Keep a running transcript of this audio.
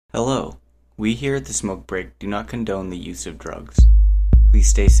Hello. We here at the Smoke Break do not condone the use of drugs. Please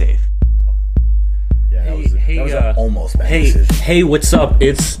stay safe. Yeah, that was an almost bad decision. Hey, what's up?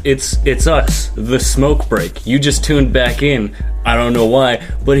 It's us, the Smoke Break. You just tuned back in. I don't know why,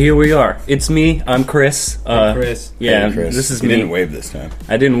 but here we are. It's me. I'm Chris. Chris. Yeah, Hey, Chris. this is You me. didn't wave this time.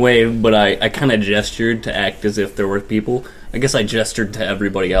 I didn't wave, but I kind of gestured to act as if there were people. I guess I gestured to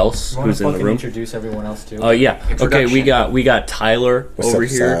everybody else Want who's to in the fucking room. introduce everyone else too? Yeah. Okay, we got Tyler What's over up,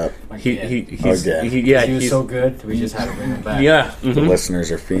 here. Sap? He's Okay. yeah, he was he's so good. We just had to bring him back. yeah. The mhm.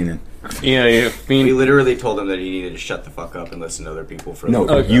 listeners are fiending. Yeah. We literally told him that he needed to shut the fuck up and listen to other people for a No,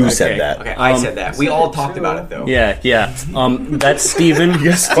 little bit. you okay. said that. Okay, I said that. We all talked about it though. Yeah. That's Steven.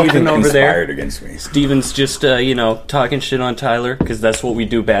 Steven Fucking over there. conspired against me. Steven's just, talking shit on Tyler, because that's what we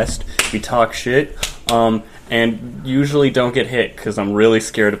do best. We talk shit, and usually don't get hit, because I'm really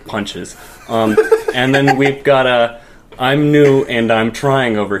scared of punches. And then we've got I'm new and I'm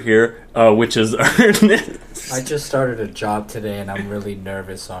trying over here, which is Ernest. I just started a job today and I'm really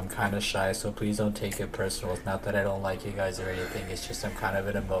nervous, so I'm kind of shy. So please don't take it personal. It's not that I don't like you guys or anything. It's just I'm kind of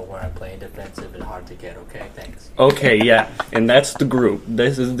in a mode where I'm playing defensive and hard to get. Okay, thanks. Okay, yeah, and that's the group.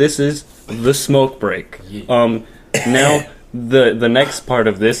 This is the Smoke Break. Yeah. Now the next part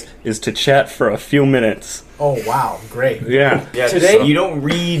of this is to chat for a few minutes. Oh wow, great. Yeah. Yeah, Today- so you don't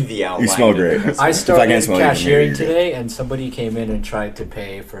read the outline. You smell great. I If I started can smell you, cashiering maybe you're good. today, and somebody came in and tried to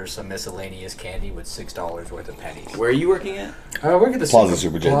pay for some miscellaneous candy with $6 worth of pennies. Where are you working at? I work at the Plaza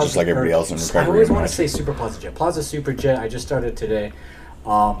Superjet, just like everybody or- else in I recovery always in want my- to say Super Plaza Jet. Plaza Superjet. I just started today.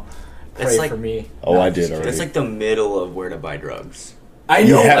 Pray It's like- for me. Oh, No, I I'm just did kidding. It's like the middle of where to buy drugs. I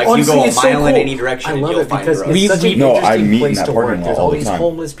know. Yeah. Like, you honestly, go a it's so mile in cool. any direction I and love you'll it find because drugs. it's such an No, I interesting meet in place that to parking work. lot There's all all the these time.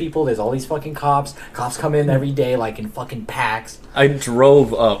 homeless people. There's all these fucking cops. Cops come in every day, like in fucking packs. I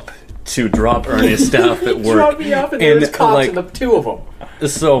drove up to drop Ernest off at work. Drop me off, and there's cops, like, and the two of them.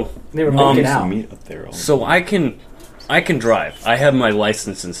 so They were making out. Meet up there. so I can drive. I have my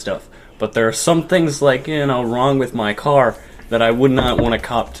license and stuff. But there are some things like, wrong with my car that I would not want a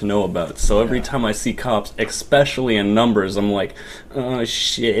cop to know about. So every time I see cops, especially in numbers, I'm like, oh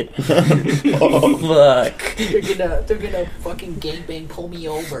shit. Fuck. They're gonna fucking gangbang pull me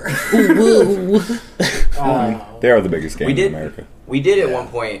over. They are the biggest gang We did. in America. We did at one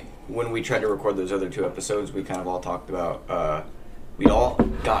point when we tried to record those other two episodes. We kind of all talked about we'd all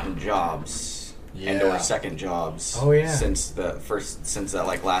gotten jobs and or Yeah. second jobs. Oh, yeah. Since that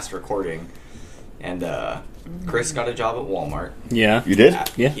like last recording, and Chris got a job at Walmart. Yeah. You did?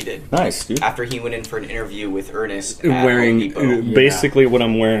 Yeah. He did. Nice, dude. After he went in for an interview with Ernest at Home Wearing Depot. basically what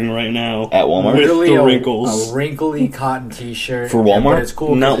I'm wearing right now. At Walmart? With Really the a wrinkles. wrinkly cotton T-shirt For Walmart? But it's cool.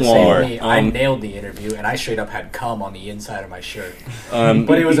 'cause Not it saved Walmart. me. I Um, nailed the interview, and I straight up had cum on the inside of my shirt. Um,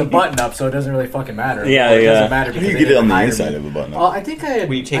 But it was a button up, so it doesn't really fucking matter. Yeah, Or it yeah. doesn't matter How do because you they get it on didn't the hire inside me. of the button? I think I had.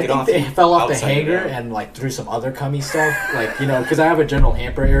 When you take I it think off they fell off the outside of hanger it. and like threw some other cummy stuff, like because I have a general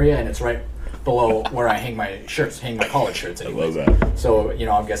hamper area and it's right below where I hang my shirts, hang my collared shirts. I Anyways. love that. So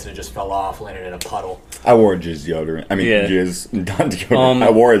I'm guessing it just fell off, landed in a puddle. I wore a jizz deodorant. I mean, Yeah. jizz, not deodorant.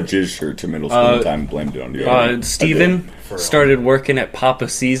 I wore a jizz shirt to middle school one time and blamed it on deodorant. Steven For real. started working at Papa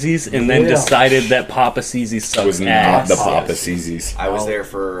Cece's and then Yeah. decided that Papa Cece's It was sucks not ass. the Papa Cece's. I was Oh. there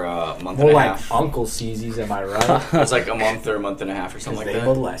for a month More and a like half. Uncle Cece's, am I right? It was like a month or a month and a half or something They like that.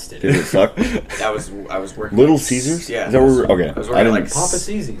 molested. Did it suck? I was working. Little Caesars? Yeah. Is that where we're, okay. I was I working didn't. like Papa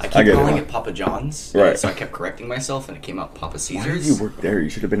Cece's. I I keep get it calling now. it Papa John's. Right. So I kept correcting myself, and it came out Papa Why did Caesars. you work there? You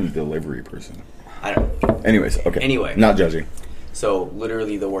should have been a delivery person. I don't. Anyways, okay. Anyway. Not judging. So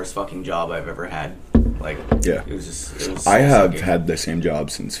literally the worst fucking job I've ever had. Like, Yeah. it was just. It was. I so have good. had the same job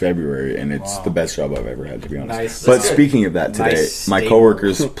since February, and it's Wow. the best job I've ever had, to be honest. Nice. But That's good. speaking of that today, Nice my statement.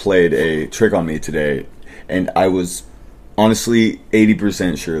 coworkers played a trick on me today, and I was honestly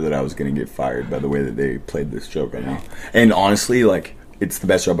 80% sure that I was going to get fired by the way that they played this joke on me. And honestly, like, it's the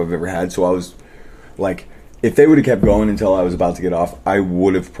best job I've ever had, so I was like, if they would have kept going until I was about to get off, I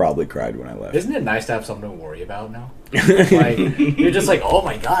would have probably cried when I left. Isn't it nice to have something to worry about now? Like you're just like, oh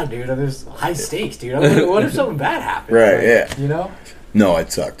my god, dude, there's high stakes, dude. What if something bad happens? Right, Like, yeah. You know? No,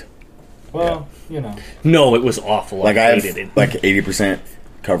 it sucked. Well, No, it was awful. Like, I I hated have it. like 80%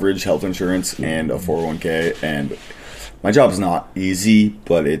 coverage, health insurance, and a 401k, and my job's not easy,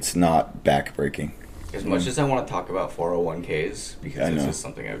 but it's not backbreaking. As much as I want to talk about 401ks because I this know. is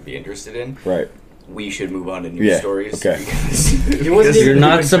something I would be interested in, Right. we should move on to news Yeah, stories. okay. Because It wasn't You're even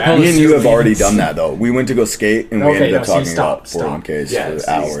not bad. supposed Me and you to have already done that, though. We went to go skate, and we Okay, ended up no, see, talking about stop. 401ks Yeah, for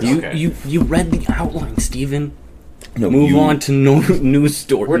see, hours. You, Okay. you read the outline, Steven. No, Move you- on to news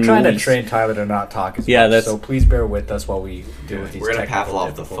story. We're trying to news. train Tyler to not talk as Yeah, much, that's- so please bear with us while we deal with these we're gonna technical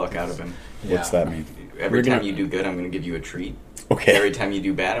Pavlov the fuck difficulties. out of him. Yeah. What's that mean? Every We're time gonna- you do good, I'm gonna give you a treat. Okay. Every time you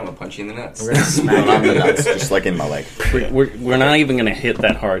do bad, I'm gonna punch you in the nuts. We're gonna smack I'm you. the nuts, just like in my leg. We're not even gonna hit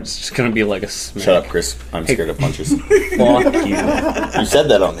that hard. It's just gonna be like a smack. Shut up, Chris. I'm scared of punches. Fuck you. You said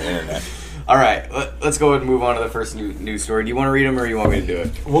that on the internet. All right, let's go ahead and move on to the first news story. Do you want to read them or you want me to do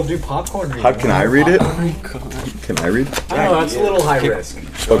it? We'll do popcorn reading. How can I read it? Popcorn? Can I read? I don't know, that's a little high Kick-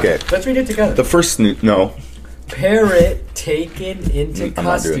 risk. Okay. Let's read it together. The first no. Parrot taken into I'm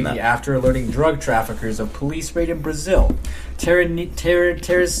not doing custody that. after alerting drug traffickers of police raid in Brazil.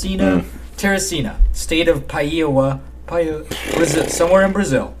 Teresina, state of Paiva, Brazil, somewhere in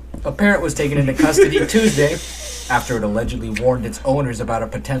Brazil. A parrot was taken into custody Tuesday after it allegedly warned its owners about a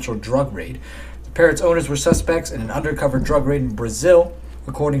potential drug raid. The parrot's owners were suspects in an undercover drug raid in Brazil,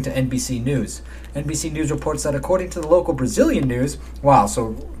 according to NBC News. NBC News reports that according to the local Brazilian news,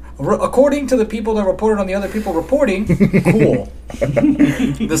 according to the people that reported on the other people reporting, cool.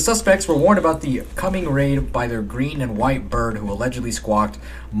 The suspects were warned about the coming raid by their green and white bird who allegedly squawked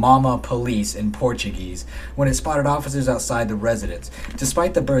 "Mama Police" in Portuguese when it spotted officers outside the residence.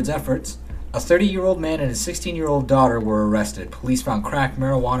 Despite the bird's efforts, a 30-year-old man and his 16-year-old daughter were arrested. Police found crack,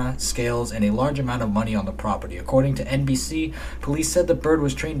 marijuana, scales, and a large amount of money on the property. According to NBC, police said the bird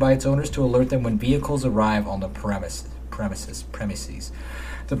was trained by its owners to alert them when vehicles arrive on the premises.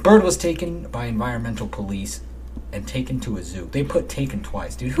 The bird was taken by environmental police and taken to a zoo. They put "taken"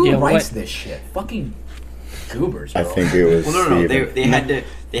 twice, dude. Who writes this shit? Fucking goobers, bro. I think it was. Well, no. Steven.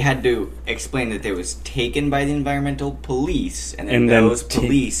 They had to explain that they was taken by the environmental police, and then And then those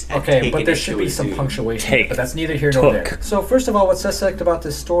police had Okay, taken but there it should to be a some zoo. punctuation. Take. But that's neither here nor Took. there. So first of all, what's suspect about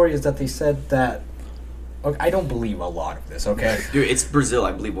this story is that they said that. Okay, I don't believe a lot of this. Okay. Dude, it's Brazil.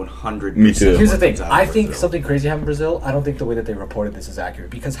 I believe 100%. Me too. Here's the thing. comes out of I think Brazil. something crazy happened in Brazil. I don't think the way that they reported this is accurate.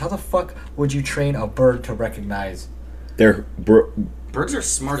 Because how the fuck would you train a bird to recognize? They're Birds are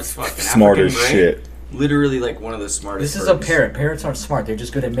smart as fuck. An smart as African gray, shit. Literally, like one of the smartest. This is a birds. parrot. Parrots aren't smart. They're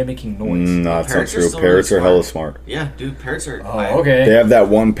just good at mimicking noise. No, that's not Parrots are true. still Parrots really are hella smart. smart. Yeah, dude, parrots are. Oh, okay. They have that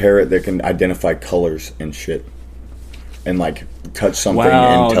one parrot that can identify colors and shit, and like touch something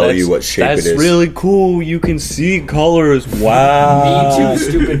and tell you what shape it is. That's really cool. You can see colors. Wow. Me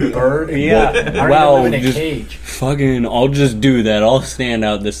too, stupid bird. Yeah. I don't Wow, even live in a just- cage. Fucking, I'll just do that. I'll stand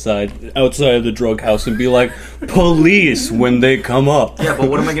outside of the drug house and be like, police when they come up. Yeah, but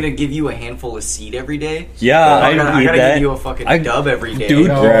what am I gonna give you a handful of seed every day? Yeah, I I gotta need that. give you a fucking dub every day. Dude,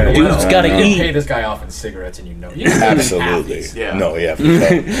 No, Right. dude's gotta you eat. pay this guy off in cigarettes, and you know. Absolutely. Yeah. No, yeah. For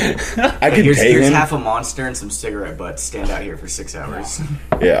sure. I could Here's pay him. half a monster and some cigarette butts. Stand out here for 6 hours.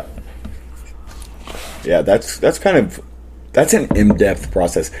 Yeah. Yeah, that's kind of that's an in-depth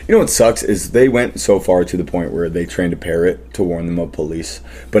process. You know what sucks is they went so far to the point where they trained a parrot to warn them of police,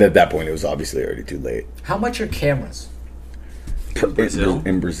 but at that point it was obviously already too late. How much are cameras? Brazil?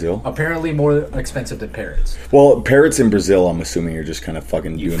 In Brazil? Apparently more expensive than parrots. Well, parrots in Brazil, I'm assuming you're just kind of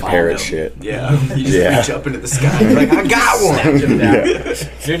fucking doing follow parrot them. shit. Yeah, you just Yeah. reach up into the sky. And you're like, I got one. Snatch him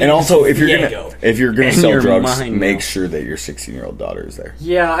down. And also, if you're Diego. gonna In sell your drugs, mind, make though. sure that your 16-year-old daughter is there.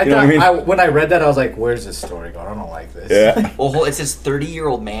 Yeah, I You know thought what I mean? when I read that, I was like, "Where's this story going? I don't like this." Yeah, Well, it says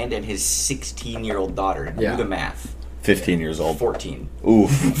 30-year-old man and his 16-year-old daughter. Yeah. Do the math. 15 years old. 14.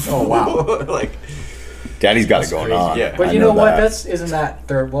 Oof, Oh wow. Like, daddy's got it going crazy. on. Yeah. But I you know what? that. Isn't that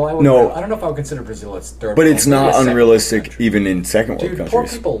third? Well, I would, No. I don't know if I would consider Brazil its third. But world, it's maybe not a second unrealistic world country. even in second world Dude, poor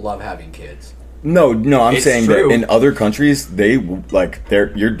countries. people love having kids. No, I'm It's saying true. that in other countries, they like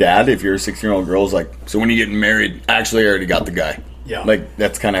your dad. If you're a 16-year-old girl, is like, so when are you getting married? Actually, I already got the guy. Yeah. Like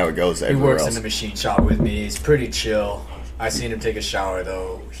that's kind of how it goes He everywhere works else. in the machine shop with me. He's pretty chill. I seen him take a shower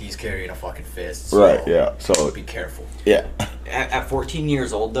though. He's carrying a fucking fist. So Right, yeah. So be careful. yeah, at 14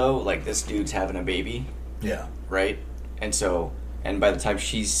 years old, though, like, this dude's having a baby, Yeah. right? And so, and by the time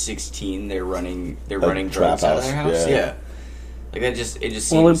she's 16, they're running trap drugs out of their house, house. yeah. Yeah. Like, it just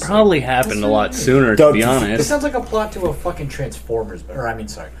seems Well, it probably happened a lot sooner, to Doug, be This honest. sounds like a plot to a fucking Transformers, or I mean,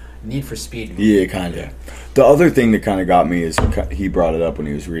 sorry, Need for Speed. movie. yeah, kind of. The other thing that kind of got me is he brought it up when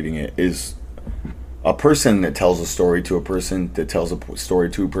he was reading it is a person that tells a story to a person that tells a story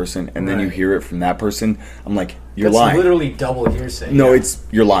to a person, and then you Right. hear it from that person. I'm like, you're That's lying. literally double hearsay. No, Yeah.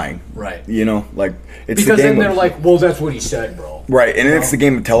 you're lying. Right. You know, like it's Because the game then they're of, like, well, that's what he said, bro. right, and You it's know? the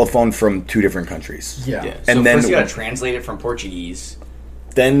game of telephone from two different countries. Yeah. Yeah. And So then- first you gotta translate it from Portuguese.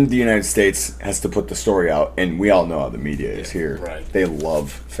 Then the United States has to put the story out, and we all know how the media is here. right. They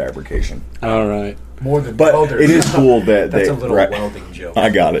love fabrication. All right. More than But welders. it is cool that That's they. a little right. welding joke. I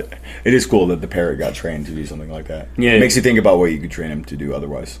got it. It is cool that the parrot got trained to do something like that. Yeah. It makes you think about what you could train him to do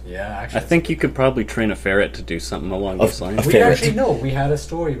otherwise. Yeah, I actually. think you could probably train a ferret to do something along those lines. we ferret. actually know. We had a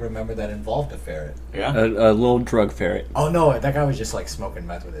story, remember, that involved a ferret. Yeah. A little drug ferret. Oh, no, that guy was just, like, smoking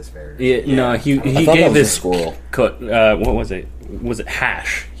meth with his ferret. Yeah, no, he I thought that gave was a his squirrel. what was it? Was it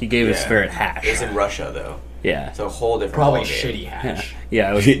hash? He gave his Yeah. ferret hash. It's in Russia though. Yeah. It's a whole different. Probably ballgame. shitty hash.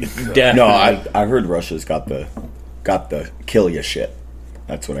 Yeah, it was definitely. No, I heard Russia's got the kill ya shit.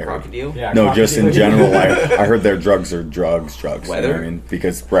 That's what I heard. Crocodile. Yeah, No, just in crocodile. general, I heard their drugs are drugs. You know what Weather? I mean?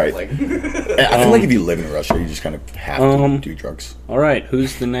 Because, right. Like, I feel like if you live in Russia, you just kind of have to do drugs. All right,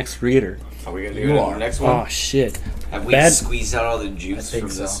 who's the next reader? are we gonna do You it are. in the next one? Oh shit! Have we bad- squeezed out all the juice I think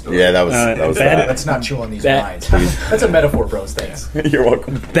from so. this story? Yeah, that was bad- that. Let's not chew on these That- lines. That's a metaphor, bros. Thanks. You're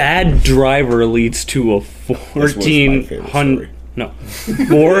welcome. Bad driver leads to a my favorite 1400. story. No,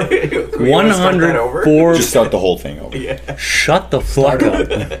 We wanna start that over? 104. Just start the whole thing over. Yeah. Shut the fuck up.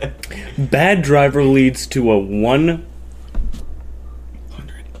 Bad driver leads to a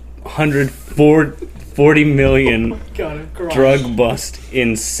 140 million drug bust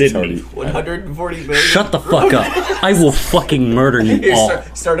in Sydney. Sorry. 140 million. Shut the fuck up. I will fucking murder you Here, all.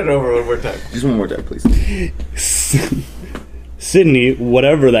 start it over one more time. Just one more time, please. Sydney,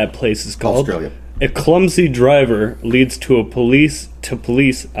 whatever that place is called. Australia. A clumsy driver leads to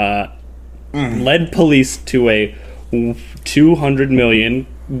led police to a 200 million,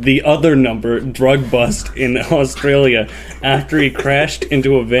 the other number, drug bust in Australia after he crashed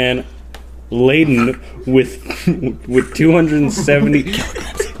into a van laden with 270.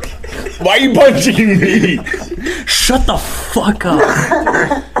 Why are you punching me? Shut the fuck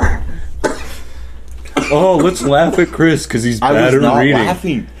up. Oh, let's laugh at Chris because he's I bad was at not reading.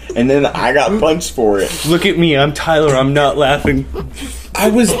 laughing, and then I got punched for it. Look at me, I'm Tyler. I'm not laughing. I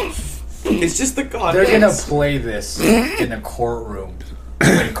was. It's just the They're context. gonna play this in a courtroom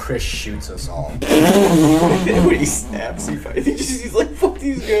when Chris shoots us all. when he snaps, he's like, fuck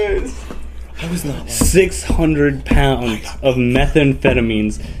these guys. 600 pounds of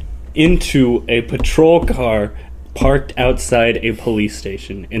methamphetamines into a patrol car parked outside a police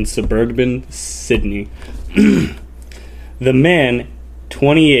station in suburban Sydney. The man,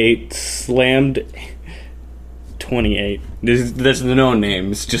 28, slammed. 28. There's no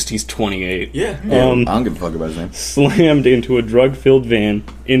name. It's just he's 28. Yeah. I don't give a fuck about his name. Slammed into a drug-filled van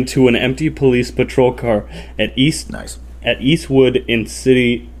into an empty police patrol car at Nice. Eastwood in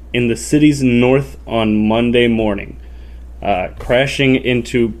the city's north on Monday morning, crashing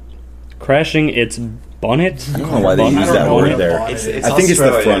its bonnet. I don't know why they use that know word what there. bonnet is. It's I think it's the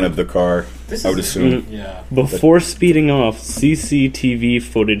Australian. front of the car. I would assume. Yeah. Before speeding off, CCTV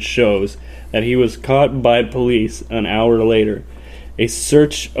footage shows that he was caught by police an hour later. A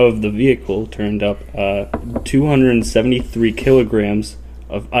search of the vehicle turned up 273 kilograms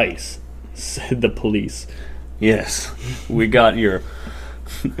of ice, said the police. Yes, we got your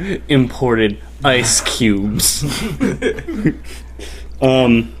imported ice cubes.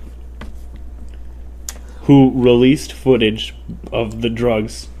 Who released footage of the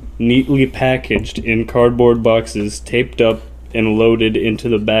drugs neatly packaged in cardboard boxes, taped up and loaded into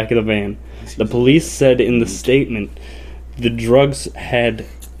the back of the van. The police said in the statement the drugs had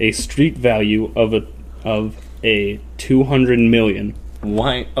a street value of a 200 million.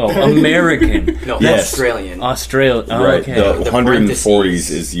 Why? Oh, American. No, Yes. Australian. Australia. Oh, Right. okay. The The 140s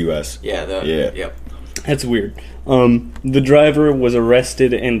parentheses. is U.S. yeah. Yeah. Yep. That's weird. The driver was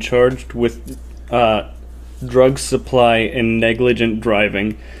arrested and charged with drug supply and negligent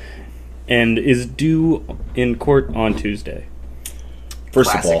driving, and is due in court on Tuesday.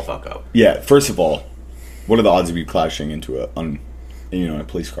 First Classic of all, fuck up. yeah. First of all, what are the odds of you clashing into a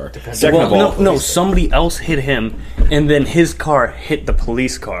police car? Second Well, of all, no, somebody else hit him, and then his car hit the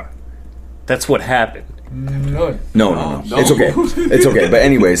police car. That's what happened. No. No. It's okay. It's okay. But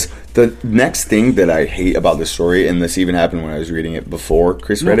anyways, the next thing that I hate about this story, and this even happened when I was reading it before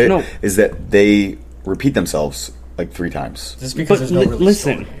Chris read it, no. is that they repeat themselves like 3 times. Just because But there's no really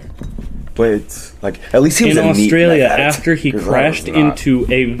listen, story here. But it's like at least he was in a neat Australia, meth addict. after he Chris crashed Roberts was not.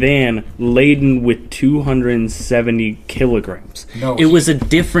 into a van laden with 270 kilograms. No. It was a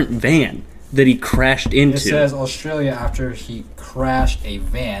different van that he crashed into. It says Australia after he crashed a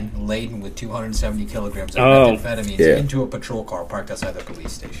van laden with 270 kilograms of Oh. methamphetamines Yeah. into a patrol car parked outside the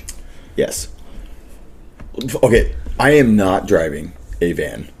police station. Yes. Okay, I am not driving a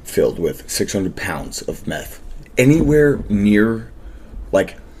van filled with 600 pounds of meth anywhere near,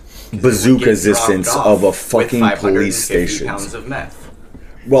 like, bazooka Get dropped distance off of a with fucking 550 police station. pounds of meth.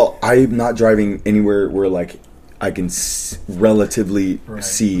 Well, I'm not driving anywhere where, like, I can relatively Right.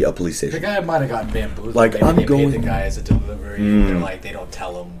 see a police The station. guy might have gotten bamboozled. Like, Maybe I'm they paid going- the guy as a delivery. They're like, they don't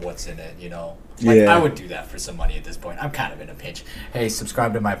tell him what's in it, you know. Like, Yeah. I would do that for some money at this point. I'm kind of in a pinch. Hey,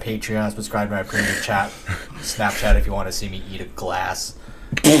 subscribe to my Patreon, subscribe to my premium chat, Snapchat if you want to see me eat a glass.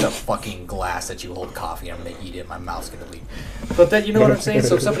 The fucking glass that you hold coffee, I'm gonna eat it. My mouth's gonna bleed. But then, you know what I'm saying?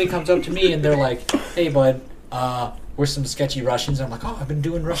 So if somebody comes up to me and they're like, "Hey, bud, we're some sketchy Russians." I'm like, "Oh, I've been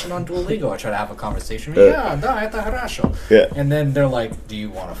doing Russian on Duolingo." I try to have a conversation. Yeah, da, это хорошо. Yeah. And then they're like, "Do you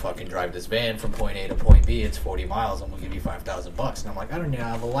want to fucking drive this van from point A to point B? It's 40 miles. I'm gonna give you $5,000." And I'm like, "I don't even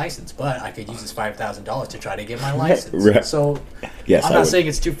have a license, but I could use this $5,000 to try to get my license." Right. So Yes, I'm I not would. saying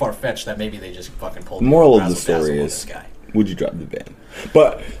it's too far fetched that maybe they just fucking pulled. Moral of the razzle-dazzle story on is, this guy. would you drive the van?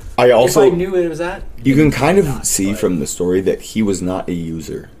 But I If also I knew it was that, you can kind of not, see but- from the story that he was not a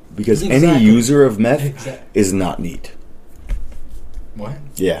user, because any Exactly. user of meth Exact- is not neat. What?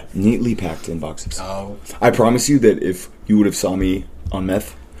 Yeah, neatly packed in boxes. Oh. I promise you that if you would have saw me on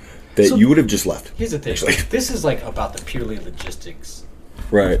meth, that So- you would have just left. Here's the thing. Actually. This is like about the purely logistics.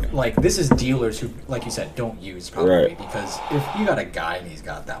 Right. Like this is dealers who, like you said, don't use probably Right. because if you got a guy and he's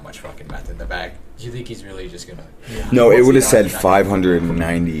got that much fucking meth in the bag, do you think he's really just gonna? No, it What's would have he said done?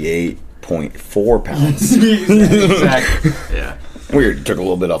 598.4 pounds. Exactly. Yeah. Weird. Took a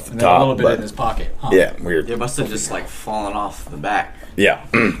little bit off the And then a top, little bit but in his pocket. Huh? yeah, weird. It must have just like fallen off the back. Yeah,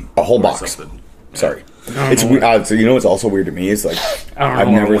 a whole or box. something. Sorry. It's weird. So you know what's also weird to me is like I don't know I've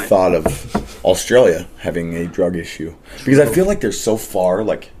where it never went. thought of Australia having a drug issue because I feel like they're so far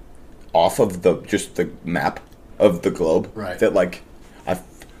like off of the just the map of the globe Right. that like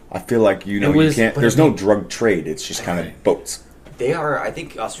I feel like you know It was- you can't. but There's I no think- drug trade. It's just kind Right. of boats. They are. I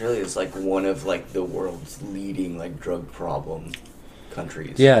think Australia is like one of like the world's leading like drug problem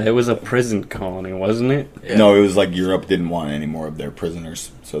countries. Yeah, it was a prison colony, wasn't it? Yeah. No, it was like Europe didn't want any more of their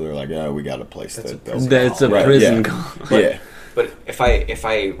prisoners, so they're like, yeah, we got a place That's a that prison. That's a Right, prison yeah. colony. yeah. But if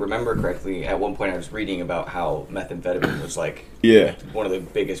I remember correctly, at one point I was reading about how methamphetamine was like Yeah. one of the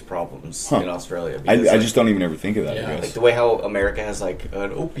biggest problems Huh. in Australia. I because, like, just don't even ever think of that. Yeah. I like guess. the way how America has like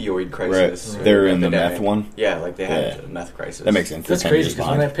an opioid crisis. Right. or They're in the epidemic. meth one? Yeah, like they had Yeah. a meth crisis. That makes sense. That's They're 10 crazy years because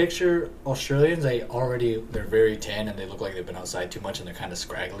when I behind. picture Australians, they're very tan and they look like they've been outside too much and they're kind of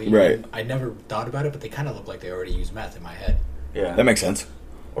scraggly. Right. And I never thought about it, but they kind of look like they already use meth in my head. Yeah. That makes sense.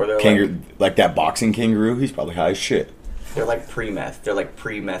 Or they're Kangaroo, like that boxing kangaroo, he's probably high as shit. they're like pre-meth. They're like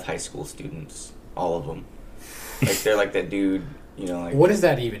pre-meth high school students. All of them. Like they're like that dude. You know, like What does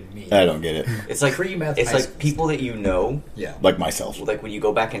that even mean? I don't get it. it's like pre-meth It's high like school people that you know. Yeah. Like myself. Like when you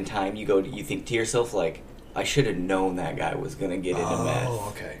go back in time, you think to yourself like, I should have known that guy was gonna get into meth.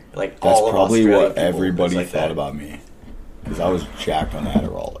 Oh, okay. Like That's all of probably Australian what people, everybody it's like thought that. about me. Because I was jacked on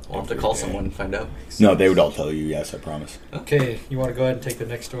Adderall. We'll have to every call day. someone and find out. No, they would all tell you yes, I promise. Okay, you want to go ahead and take the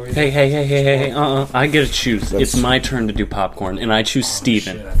next story? Hey, I get to choose. That's- It's my turn to do popcorn, and I choose Oh,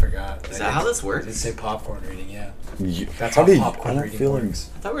 Steven. Shit, I forgot. Is that how this works? I did say popcorn reading, yeah. That's How how did popcorn I don't reading feel works.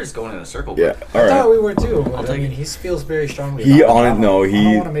 I thought we were just going in a circle. Yeah, but- all I thought right. we were too, but I'll I take mean, it. he feels very strongly He about it. on it. No, I don't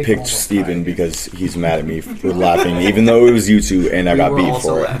he wanna make him picked almost Steven cry. because he's mad at me for laughing, even though it was you two, and I We got were beat also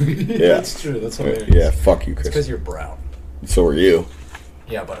for it. laughing. Yeah, That's true. That's hilarious. yeah. Fuck you, It's because Chris. you're brown. So are you.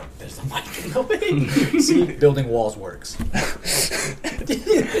 Yeah, but there's a mic in the way. See, building walls works. That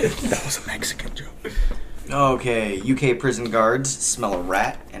was a Mexican joke. Okay, UK prison guards smell a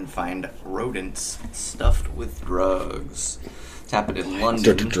rat and find rodents stuffed with drugs. It's happened in London.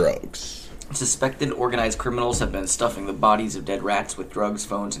 Dirty drugs. Suspected organized criminals have been stuffing the bodies of dead rats with drugs,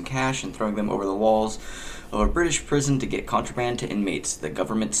 phones, and cash and throwing them over the walls of a British prison to get contraband to inmates, the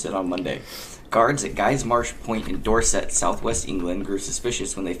government said on Monday. Guards at Guy's Marsh Point in Dorset, southwest England, grew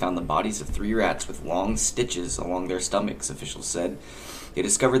suspicious when they found the bodies of 3 rats with long stitches along their stomachs, officials said. They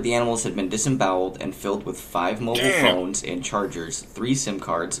discovered the animals had been disemboweled and filled with 5 mobile phones and chargers, 3 SIM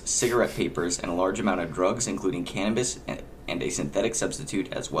cards, cigarette papers, and a large amount of drugs, including cannabis and a synthetic substitute,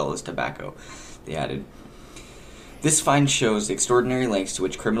 as well as tobacco, they added. This find shows the extraordinary lengths to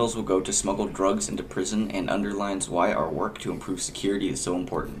which criminals will go to smuggle drugs into prison and underlines why our work to improve security is so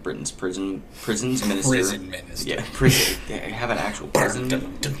important. Britain's prisons minister... Prison minister. Yeah, prison. They have an actual prison.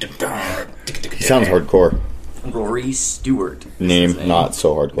 He sounds hardcore. Rory Stewart. is his Name not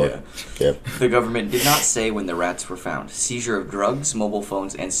so hardcore. Yep. The government did not say when the rats were found. Seizure of drugs, mobile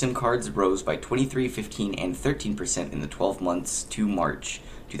phones, and SIM cards rose by 23%, 15%, and 13% in the 12 months to March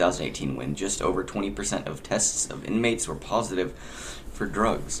 2018, when just over 20% of tests of inmates were positive for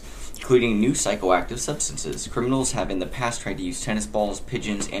drugs, including new psychoactive substances. Criminals have in the past tried to use tennis balls,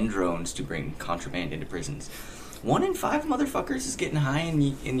 pigeons, and drones to bring contraband into prisons. 1 in 5 motherfuckers is getting high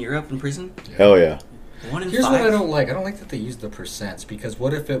in Europe in prison. Hell yeah. 1 in 5. Here's what I don't like. I don't like that they use the percents because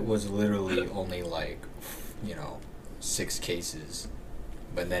what if it was literally only like 6 cases,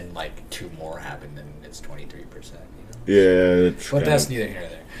 but then like 2 more happen, then it's 23%. Yeah, But that's neither here nor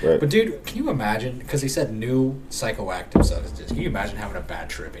there. Right. But dude, can you imagine? Because they said new psychoactive substances. Can you imagine having a bad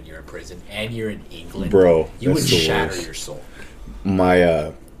trip and you're in prison and you're in England, Bro, You would that's the shatter worst. your soul.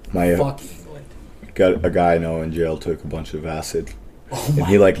 My Fuck England. got a guy I know in jail took a bunch of acid. Oh And my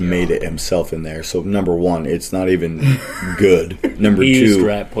he God. made it himself in there. So number 1, it's not even good. Number He 2, used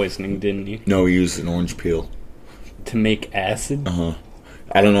rat poisoning, didn't he? no, he used an orange peel. To make acid?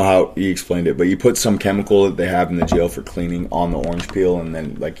 I don't know how he explained it, but you put some chemical that they have in the jail for cleaning on the orange peel, and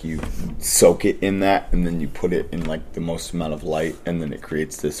then like you soak it in that, and then you put it in like the most amount of light, and then it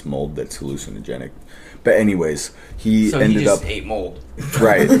creates this mold that's hallucinogenic. But anyways, he So ended he just up ate mold.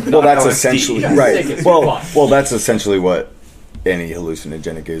 right. Well, that's LSD. essentially Yeah, right. take it, Well, fine. well, that's essentially what any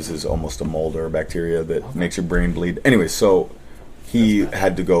hallucinogenic is almost a mold or a bacteria that makes your brain bleed. Anyway, so he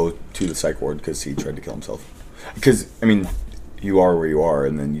had to go to the psych ward because he tried to kill himself. Because I mean, you are where you are,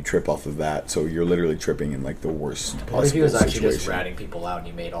 and then you trip off of that, so you're literally tripping in like the worst possible What if he was actually situation. just ratting people out and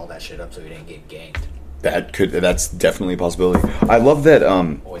he made all that shit up so he didn't get ganked? That's definitely a possibility. I love that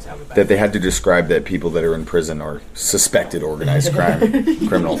Always have a back. that they had to describe that people that are in prison are suspected organized crime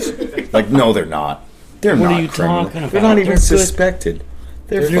criminals. Like, no, they're not. They're What not are you criminal. talking They're about? not even They're good. suspected.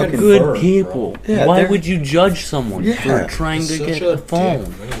 They're They're fucking Good Bird, people. bro. Yeah, Why they're- would you judge someone Yeah. for trying to Such get a the phone?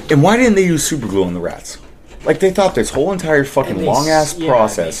 dick. And why didn't they use super glue on the rats? Like, they thought this whole entire fucking And they long ass yeah,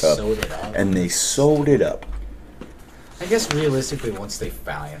 process they up, sewed it up. and they sewed it up. I guess realistically, once they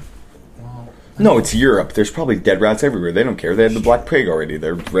found him, well, No, it's Europe. There's probably dead rats everywhere. They don't care. They had the black plague already.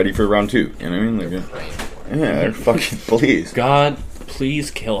 They're ready for round 2. You know what I mean? Like, praying for it. yeah, they're fucking please. God,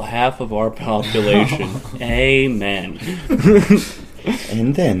 please kill half of our population. Amen.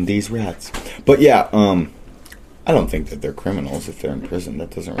 And then these rats. But yeah, I don't think that they're criminals if they're in prison.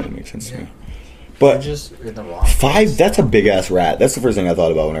 That doesn't really make sense to me. They're But just in the wrong 5, that's a big ass rat. That's the first thing I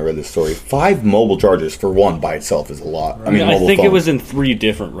thought about when I read this story. 5 mobile chargers for one by itself is a lot. I mean, I mobile think it phone. was in 3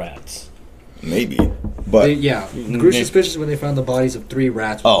 different rats. Maybe. But yeah, grew suspicious when they found the bodies of 3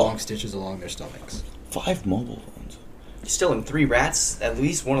 rats with Oh. long stitches along their stomachs. 5 mobile phones. Still, in 3 rats, at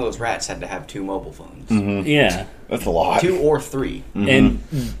least one of those rats had to have 2 mobile phones. Yeah. That's a lot. 2 or 3. And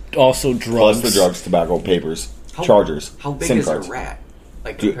also drugs. Plus the drugs, tobacco, papers, How- chargers, How big SIM is cards. a rat?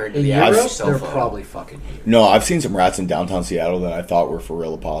 Like, Dude, compared to In the I've- Europe, average cell they're phone? probably fucking huge. No, I've seen some rats in downtown Seattle that I thought were for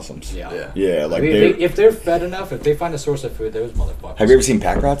real opossums. Yeah. Yeah. Yeah, like If they're fed enough, if they find a source of food, those motherfuckers. Have you ever seen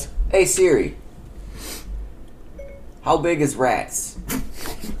pack rats? Hey Siri, how big is rats?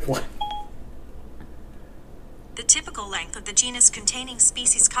 The typical length of the genus containing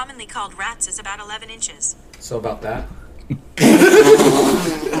species commonly called rats is about 11 inches. So about that?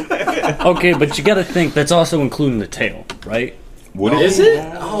 Okay, but you gotta think, that's also including the tail, right? Would Is it?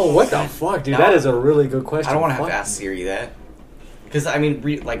 Oh, what the fuck, dude? No. That is a really good question. I don't want to have Fuck. to ask Siri that. Because, I mean,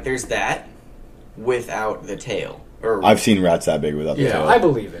 like, there's that without the tail. Or I've seen rats that big without the Yeah, tail. I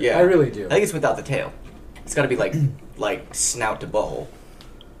believe it. Yeah. I really do. I think it's without the tail. It's got to be like snout to butthole.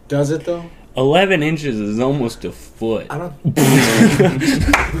 Does it though? 11 inches is almost a foot. I don't.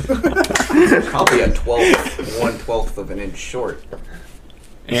 Probably a 1/12 of an inch short.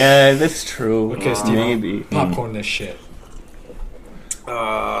 Yeah, that's true. Okay, Steve. Maybe. Popcorn this shit.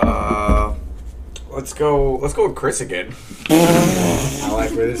 Let's go with Chris again. I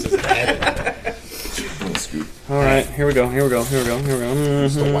like where this is headed. Alright, here we go.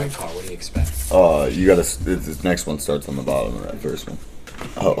 It's the white car. What do you expect? You gotta. This next one starts on the bottom of that first one.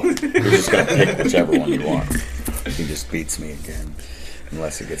 Oh, you're just gonna pick whichever one you want. He just beats me again,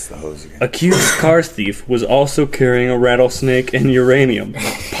 unless he gets the hose again. Accused car thief was also carrying a rattlesnake and uranium.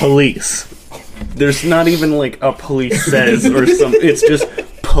 Police. There's not even like a police says or something. It's just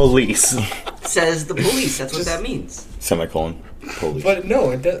police. Says the police. That's what that means. Semicolon. Police. But no,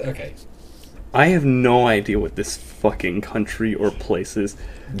 it does. Okay. I have no idea what this fucking country or place is.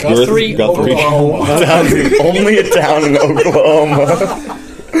 Guthrie, Oklahoma. Only a town in Oklahoma.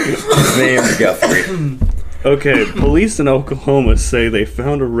 His name's Guthrie. Okay, police in Oklahoma say they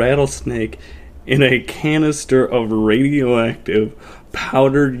found a rattlesnake in a canister of radioactive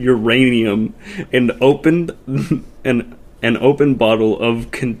powdered uranium and opened an open bottle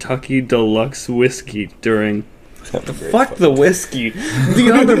of Kentucky Deluxe whiskey during. Fuck the whiskey.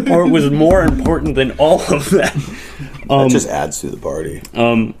 The other part was more important than all of that. That just adds to the party.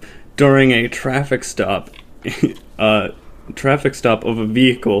 During a traffic stop of a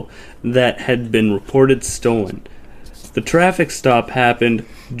vehicle that had been reported stolen. The traffic stop happened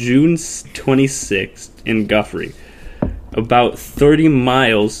June 26th in Guthrie, about 30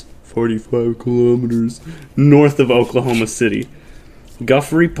 miles, 45 kilometers, north of Oklahoma City.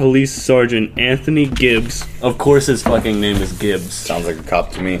 Guthrie Police Sergeant Anthony Gibbs, of course his fucking name is Gibbs, Sounds like a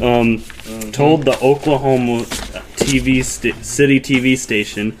cop to me. told the Oklahoma city TV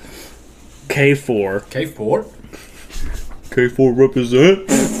station K4 K4? K4 represent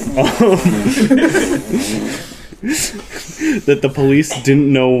that the police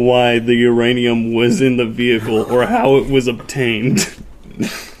didn't know why the uranium was in the vehicle or how it was obtained.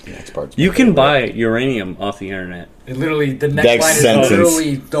 You can buy uranium off the internet. It literally, the next Next line sentence. is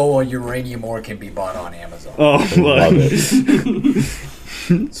literally, though a uranium ore can be bought on Amazon. Oh, Love fuck.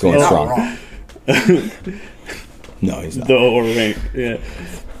 it. So Going you're not strong. wrong. No, he's not. The orange, yeah.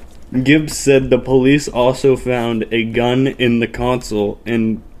 Gibbs said the police also found a gun in the console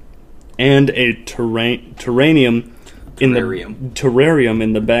and a terrarium in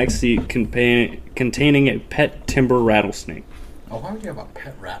the backseat containing a pet timber rattlesnake. Oh, why would you have a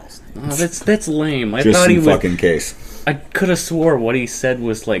pet rattlesnake? Oh, that's lame. I Just thought he in was. fucking case. I could have swore what he said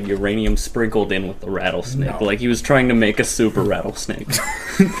was like uranium sprinkled in with the rattlesnake. No. Like he was trying to make a super rattlesnake.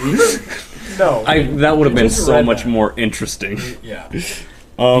 No. That would have been just so read much that. more interesting. Yeah.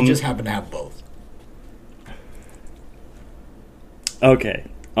 You just happen to have both. Okay.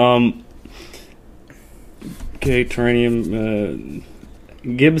 Okay, Terranium.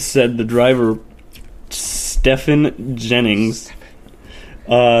 Gibbs said the driver, Stephen Jennings,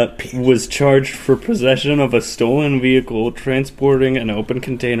 was charged for possession of a stolen vehicle, transporting an open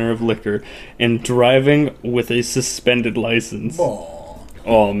container of liquor, and driving with a suspended license. Oh.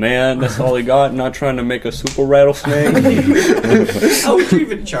 Oh man, that's all he got? Not trying to make a super rattlesnake? How would you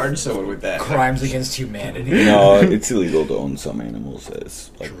even charge someone with that? Crimes against humanity. No, it's illegal to own some animals as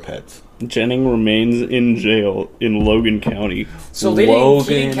like pets. Jennings remains in jail in Logan County. So he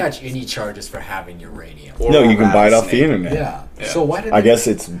didn't catch any charges for having uranium. Or No, a you can buy it off the rattlesnake. internet. Yeah. So why did I they guess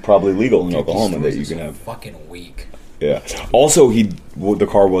it's probably legal in get Oklahoma these that you stories can so have. fucking weak. Yeah. Also, the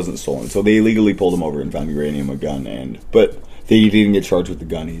car wasn't stolen, so they illegally pulled him over and found uranium, a gun, but they didn't get charged with the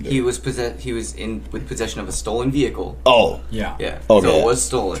gun either. He was with possession of a stolen vehicle. Oh. Yeah. Yeah. Okay. So it was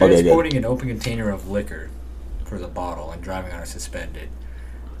stolen. Okay, good. Transporting an open container of liquor for the bottle and driving on a suspended.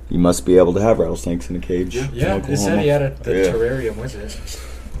 You must be able to have rattlesnakes in a cage. in Yeah, it said Oklahoma. he had the Yeah. terrarium with it.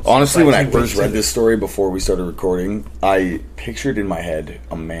 Honestly, when I Like, first he read went to this story before we started recording, I pictured in my head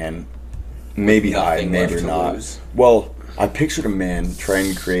a man, maybe high, Nothing maybe left to not. lose. Well, I pictured a man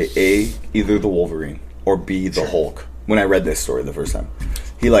trying to create either the Wolverine or B, the Hulk. When I read this story the first time,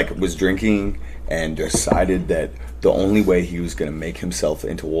 he was drinking and decided that the only way he was going to make himself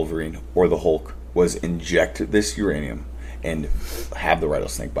into Wolverine or the Hulk was inject this uranium and have the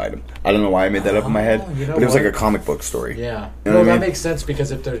rattlesnake bite him. I don't know why I made that up in my head, you know but it was like what? a comic book story. Yeah. You know Well, what I that mean? makes sense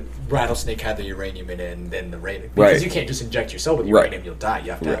because if the rattlesnake had the uranium in it and then the radium. Right. Because you can't just inject yourself with Right. uranium, you'll die. You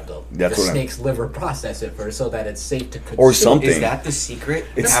have to Right. have the That's what I'm- snake's liver process it first so that it's safe to consume. Or something. Is that the secret?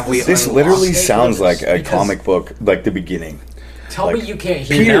 It's, Have we this unlocked literally it? sounds like a Because- comic book, like the beginning. Tell like, me you can't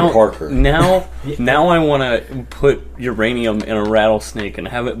hear Peter now, Parker. Now I want to put uranium in a rattlesnake and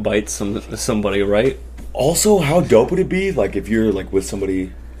have it bite somebody, right? Also, how dope would it be, like, if you're, with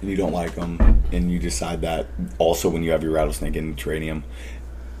somebody and you don't like them, and you decide that also when you have your rattlesnake in uranium,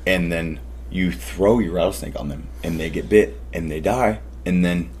 and then you throw your rattlesnake on them, and they get bit, and they die, and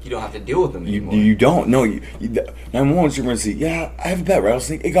then You don't have to deal with them you, anymore. you don't. No, 911's emergency. Yeah, I have a pet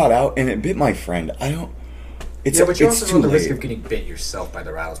rattlesnake. It got out, and it bit my friend. I don't... It's, Yeah, but you it's also too run the risk late. of getting bit yourself by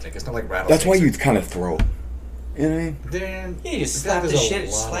the rattlesnake. It's not like rattlesnakes. That's why you kind of throw. You know what I mean? Then Yeah, you just that slap is the a shit,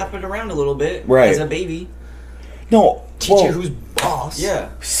 lot slap of- it around a little bit. Right. As a baby. No, Teach well, you who's boss. Yeah.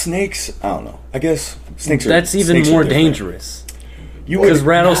 snakes. I don't know. I guess snakes are. That's even snakes are more different. dangerous. You Because would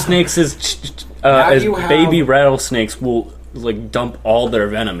rattlesnakes Now as you have- baby rattlesnakes will dump all their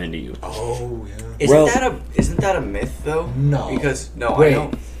venom into you. Oh, yeah. Isn't that a myth though? No. Because Wait.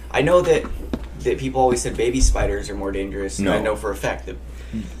 I know that people always said baby spiders are more dangerous. No. And I know for a fact that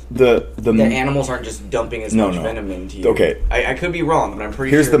the animals aren't just dumping as No, much no. venom into you. Okay. I could be wrong, but I'm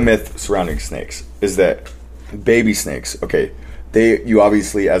pretty Here's sure. the myth surrounding snakes: is that baby snakes. Okay, you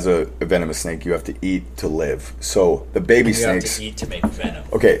obviously, as a venomous snake, you have to eat to live. So the baby You have snakes. to eat to make venom.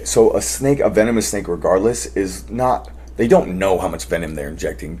 Okay, so a venomous snake, regardless, is not. They don't know how much venom they're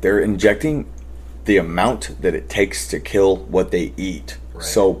injecting. They're injecting the amount that it takes to kill what they eat. Right.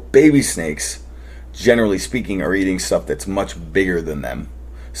 So baby snakes, generally speaking, are eating stuff that's much bigger than them.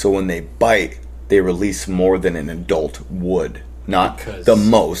 So when they bite, they release more than an adult would. Not Because- the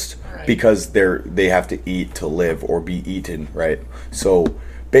most, Right. because they have to eat to live or be eaten, right? So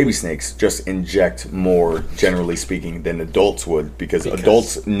baby snakes just inject more, generally speaking, than adults would, because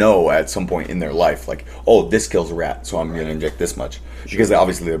adults know at some point in their life, like, oh, this kills a rat, so I'm going to inject this much. Because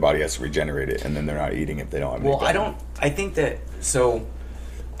obviously their body has to regenerate it, and then they're not eating if they don't have any Well, venom. I think that So,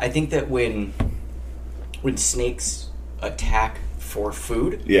 I think that when snakes attack for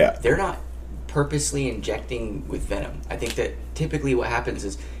food, Yeah. they're not purposely injecting with venom. I think that typically what happens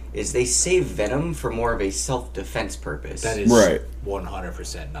is they save venom for more of a self-defense purpose. That is Right.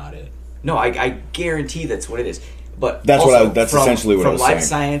 100% not it. No, I guarantee that's what it is. But That's also, that's from, essentially what I from was Live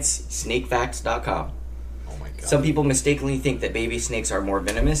saying. Science, snakefacts.com. Oh my god. Some people mistakenly think that baby snakes are more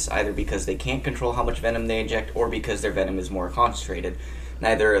venomous, either because they can't control how much venom they inject or because their venom is more concentrated.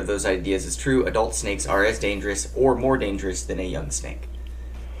 Neither of those ideas is true. Adult snakes are as dangerous or more dangerous than a young snake.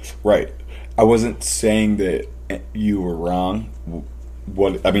 Right. I wasn't saying that you were wrong.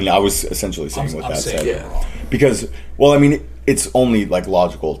 What I mean, I was essentially saying what I'm that saying said. you're wrong. Because, well, I mean, it's only like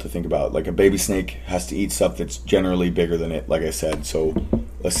logical to think about. Like a baby snake has to eat stuff that's generally bigger than it, like I said. So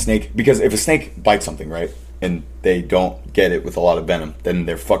a snake, because if a snake bites something, right, and they don't get it with a lot of venom, then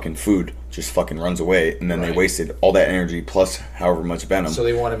their fucking food just fucking runs away, and then they Right. wasted all that energy plus however much venom. So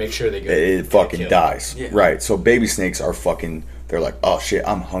they want to make sure they get It fucking killed. dies. Yeah. Right. So baby snakes are fucking, they're like, oh shit,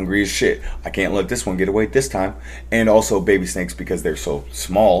 I'm hungry as shit. I can't let this one get away this time. And also baby snakes, because they're so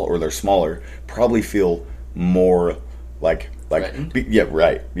small or they're smaller, probably feel more like Threatened? yeah,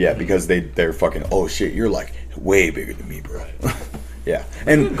 right. Yeah, because they're fucking, oh shit, you're like way bigger than me, bro. Yeah.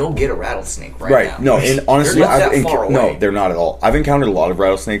 And Go get a rattlesnake right, right. now. No, and honestly, They're not that I've far no, away. they're not at all. I've encountered a lot of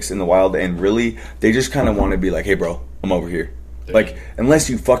rattlesnakes in the wild, and really, they just kind of want to be like, "Hey, bro, I'm over here." Like, unless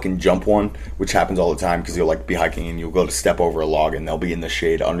you fucking jump one, which happens all the time, because you'll like be hiking and you'll go to step over a log, and they'll be in the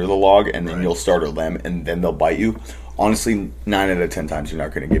shade under the log, and then you'll startle them, and then they'll bite you. Honestly, 9 out of 10 times you're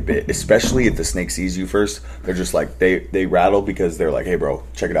not going to get bit, especially if the snake sees you first. They're just like they rattle because they're like, "Hey, bro,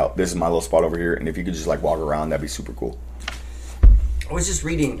 check it out. This is my little spot over here, and if you could just like walk around, that'd be super cool." I was just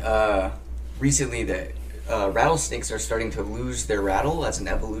reading recently that rattlesnakes are starting to lose their rattle as an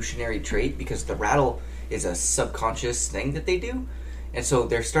evolutionary trait because the rattle is a subconscious thing that they do. And so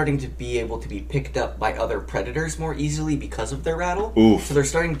they're starting to be able to be picked up by other predators more easily because of their rattle. Oof. So they're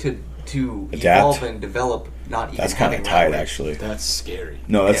starting to Adapt. evolve and develop not even That's kind of having tight, rattle. actually. That's scary.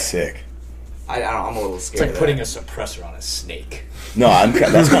 No, that's Yeah. sick. I don't know, I'm a little It's scared like of putting that. a suppressor on a snake. No,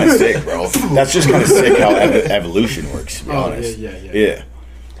 that's kind of sick, bro. That's just kind of sick how evolution works, to be honest. yeah.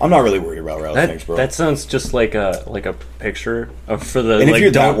 I'm not really worried about rattlesnakes, bro. That sounds just like a picture of for the And if like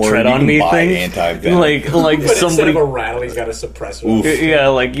you're that don't worried, tread you on can me buy thing. anti-venom. Like But instead somebody. of a rattle, he's got a suppressor. Oof. Yeah,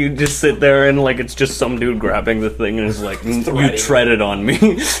 like you just sit there and like it's just some dude grabbing the thing and is like, you threading. treaded on me.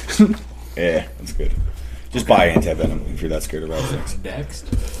 Yeah, that's good. Just buy anti-venom if you're that scared of rattlesnakes. Next.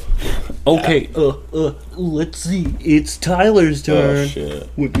 Okay, let's see. It's Tyler's Oh, turn. shit.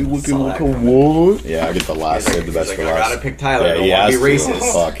 Saw that what? Yeah, I get the last, save the He's best like, for I last. gotta pick Tyler. Yeah, I don't he want to be has to.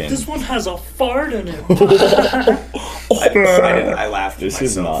 racist. Fucking. one has a fart in it. I laughed at This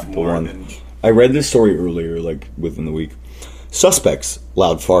is myself not the more one. than... I read this story earlier, like within the week. Suspects,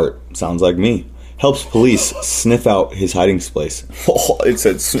 loud fart, sounds like me. Helps police sniff out his hiding place. It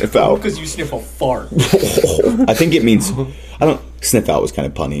said sniff out. Because you sniff a fart. I think it means, sniff out was kind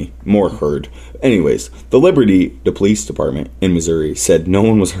of punny, more heard. Anyways, the police department in Missouri said no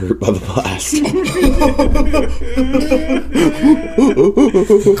one was hurt by the blast.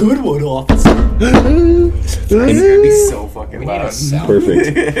 Good one, officer. It's gonna be so fucking We need a loud. sound.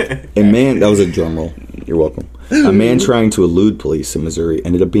 Perfect. A man, that was a drum roll. You're welcome. A man trying to elude police in Missouri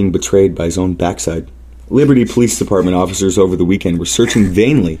ended up being betrayed by his own backside. Liberty Police Department officers over the weekend were searching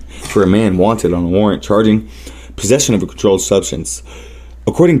vainly for a man wanted on a warrant charging possession of a controlled substance.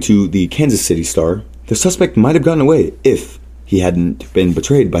 According to the Kansas City Star, the suspect might have gotten away if he hadn't been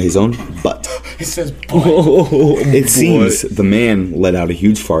betrayed by his own butt. It says butt. It seems the man let out a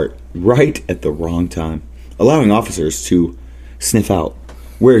huge fart right at the wrong time, allowing officers to sniff out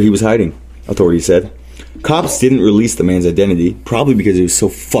where he was hiding, authorities said. Cops didn't release the man's identity, probably because it was so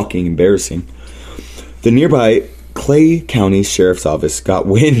fucking embarrassing. The nearby Clay County Sheriff's Office got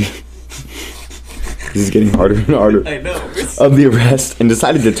wind. This is getting harder and harder. I know. Of the arrest and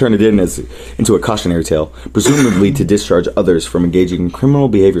decided to turn it into a cautionary tale, presumably to discharge others from engaging in criminal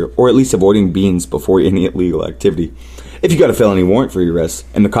behavior or at least avoiding beans before any illegal activity. If you got a felony warrant for your arrest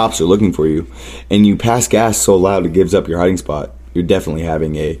and the cops are looking for you and you pass gas so loud it gives up your hiding spot, you're definitely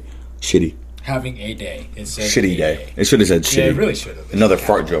having a shitty Having a day. It says shitty a day. It should have said shitty. Yeah, it really should have. Another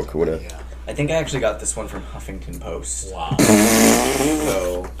fart joke would have. Yeah. I think I actually got this one from Huffington Post. Wow.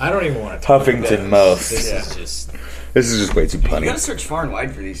 So I don't even want to talk about Huffington Most. This is just... This is just way too you punny. gotta search far and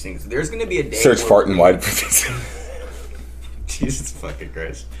wide for these things. There's gonna be a day. Search where- fart and wide for this. Jesus fucking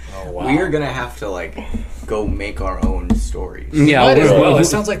Christ. Oh, wow. We are gonna have to like go make our own stories. Yeah, Might as we'll- well. It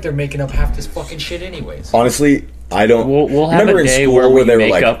sounds like they're making up half this fucking shit anyways. Honestly, I don't. We'll have remember a in day school where we they were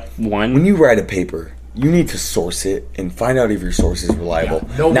make like, up one. when you write a paper, you need to source it and find out if your source is reliable.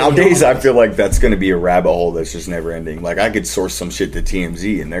 Yeah, nobody Nowadays, knows. I feel like that's going to be a rabbit hole that's just never ending. Like, I could source some shit to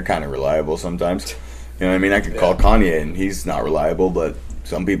TMZ, and they're kind of reliable sometimes. You know what I mean? I could call Kanye, and he's not reliable, but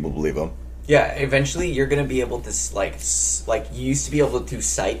some people believe him. Yeah, eventually you're gonna be able to like you used to be able to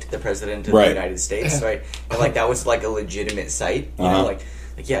cite the president of Right. the United States, right? And like that was like a legitimate cite, you know, like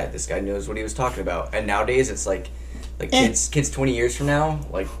yeah, this guy knows what he was talking about. And nowadays it's like kids 20 years from now,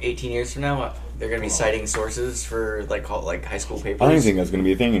 like 18 years from now, they're gonna be citing sources for like high school papers. I don't even think that's going to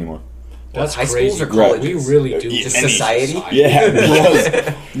be a thing anymore. That's high crazy. schools or Right. colleges? We really do. Just Any society? Yeah,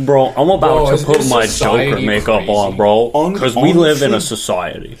 because Bro, I'm about Bro, to is put this my society Joker makeup crazy? on, bro. Because we live in a Honestly-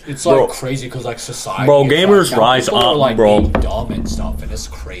 society. It's like Bro. crazy because like society. Bro, is, gamers like, now rise people are, up, like, bro. being dumb and stuff, and it's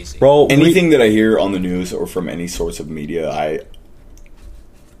crazy. Bro, anything that I hear on the news or from any source of media,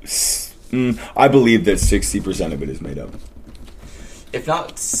 I believe that 60% of it is made up. If not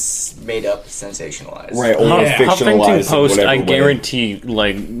made up, sensationalized. Right, or Huffington fictionalized in Post, whatever I way. guarantee,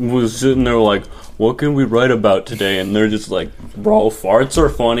 like, was sitting there like, what can we write about today? And they're just like, bro, farts are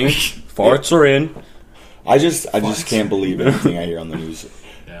funny. Farts are in. I just can't believe anything I hear on the news.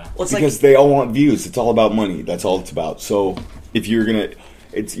 Yeah. Well, it's Because they all want views. It's all about money. That's all it's about. So if you're gonna,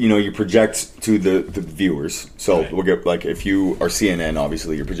 it's you project to the viewers. So Right. we'll get like if you are CNN,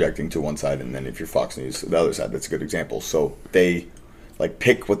 obviously you're projecting to one side, and then if you're Fox News, the other side. That's a good example. So they like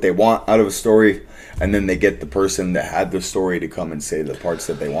pick what they want out of a story, and then they get the person that had the story to come and say the parts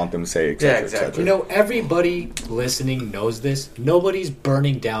that they want them to say, etc. Yeah, exactly. You know, everybody listening knows this. Nobody's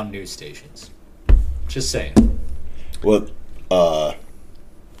burning down news stations. Just saying. Well,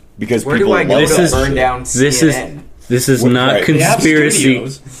 because Where people do I go love This to is- that burn shit. down This is CNN? this is What- not right. They have conspiracy.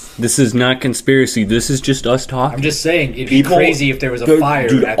 studios. This is not conspiracy. This is just us talking. I'm just saying, it'd be People- crazy if there was a Dude, fire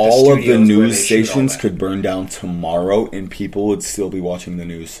dude, at the all of the studios where news they shoot all stations that. could burn down tomorrow, and people would still be watching the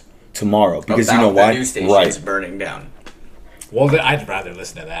news tomorrow because you About know why? The news stations Right. burning down. Well, I'd rather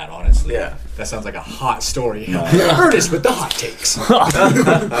listen to that, honestly. Yeah. That sounds like a hot story. Ernest with the hot takes.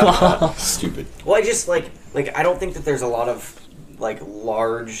 Stupid. Well, I just like I don't think that there's a lot of like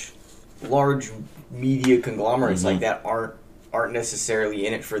large media conglomerates like that aren't necessarily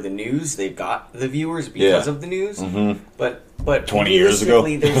in it for the news. They've got the viewers because Yeah. of the news. But 20 years ago.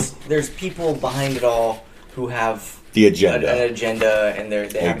 realistically, there's people behind it all who have The agenda. an agenda, and they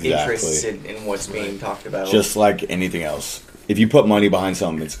have Exactly. interests in what's being talked about. Just like anything else. If you put money behind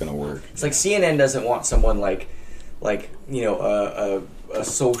something, it's going to work. It's like CNN doesn't want someone like a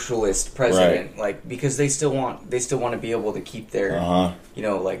socialist president, like because they still want to be able to keep their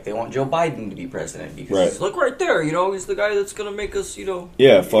like they want Joe Biden to be president because Right. look right there, he's the guy that's gonna make us,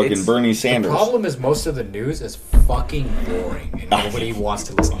 Yeah, fucking It's- Bernie The Sanders. problem is most of the news is fucking boring, and nobody wants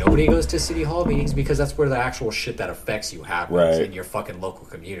to listen. Nobody goes to city hall meetings because that's where the actual shit that affects you happens Right. in your fucking local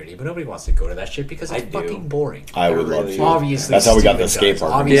community. But nobody wants to go to that shit because it's I do. fucking boring. I would love really- to. Obviously, That's how we got the Steven skate does.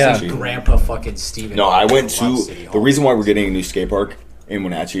 park. Obviously, Yeah. Grandpa fucking Steven. No, I went to. loves City The Hall. reason why we're getting a new skate park in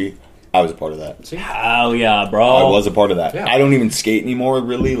Wenatchee, I was a part of that. See? Hell yeah, bro. I was a part of that. Yeah. I don't even skate anymore,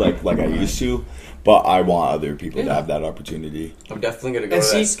 really, like I used to. But I want other people to Yeah. have that opportunity. I'm definitely gonna go And to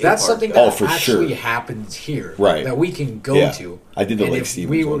see, that skate that's park, something though. that for actually sure. happens here, Right. That we can go Yeah. to. I did the and Lake if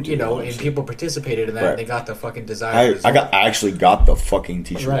Stevens we one were, too, and honestly. people participated in that, Right. and they got the fucking desired result. I actually got the fucking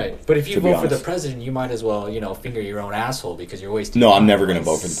t-shirt. Right, but if you to be vote for the honest. president, you might as well, finger your own asshole because you're wasting. No, I'm time. never gonna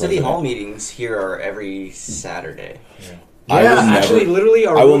vote for the City president. hall meetings here are every Saturday. I Yeah, will never- actually, literally,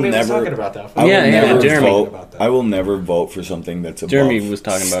 our I will roommate was never- talking about that. I will Yeah, yeah, never Jeremy. vote. I will never vote for something that's above Jeremy was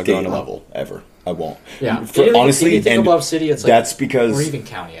talking about state going to- level ever. I won't. Yeah, Honestly, anything and above city, it's like, that's because or even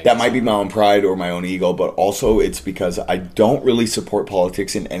county. I that guess. might be my own pride or my own ego, but also it's because I don't really support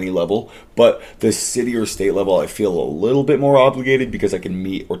politics in any level. But the city or state level, I feel a little bit more obligated because I can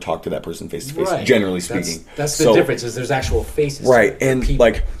meet or talk to that person face to face. Right. Generally That's- speaking, that's the So- difference. Is there's actual faces, Right, to it, and people.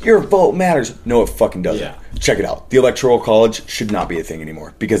 like your vote matters. No, it fucking doesn't. Yeah. Check it out. The electoral college should not be a thing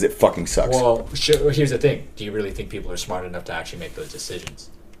anymore because it fucking sucks. Well, here's the thing: do you really think people are smart enough to actually make those decisions?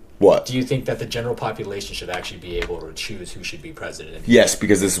 What? Do you think that the general population should actually be able to choose who should be president? Yes,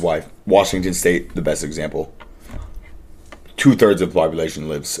 because this is why Washington State, the best example. 2/3 of the population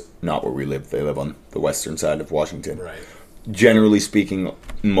lives not where we live. They live on the western side of Washington. Right. Generally speaking,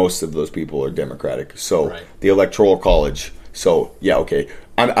 most of those people are Democratic. So Right. the electoral college. So yeah, okay.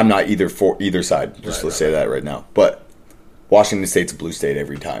 I'm not either for either side. Just Right, let's right, say that right now. But Washington State's a blue state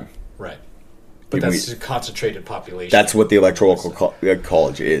every time. Right. But We- that's a concentrated population. That's what the electoral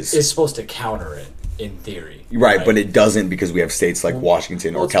college is. It's supposed to counter it in theory. Right, but it doesn't because we have states like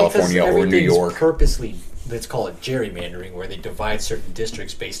Washington Well, or it's because California or New everything's York. Purposely, let's call it gerrymandering, where they divide certain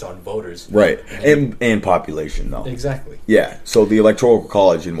districts based on voters. Right. And population, though. Exactly. Yeah. So the Electoral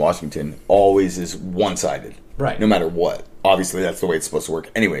College in Washington always is one-sided. Right. No matter what. Obviously, that's the way it's supposed to work.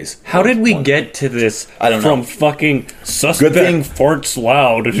 Anyways. How did we get to this? I don't know. From fucking suspect thing. farts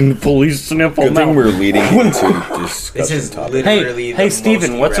loud and police sniffle Good thing mouth. we're leading into discussion This is topic. literally Hey, the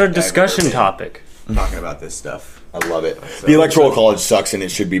Steven, most what's our erect I've discussion ever been topic? Talking about this stuff. I love it. The Electoral College sucks, and it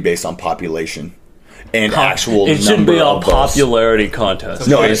should be based on population and actual It should number be a of votes. popularity contest.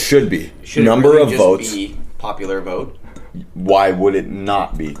 No, it should be. Should number it really of just votes. be popular vote? Why would it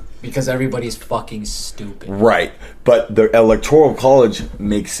not be? Because everybody's fucking stupid. Right. But the Electoral College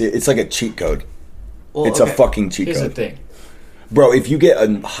makes it, it's like a cheat code. Well, It's okay. a fucking cheat Here's the code. thing. Bro, if you get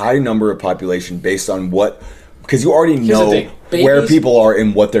a high number of population based on what, because you already the know thing. where Babies- people are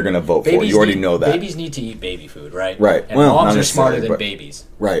and what they're going to vote for. You already know that. Babies need to eat baby food, right? Right. And Well, moms not are smarter necessarily, than but- babies.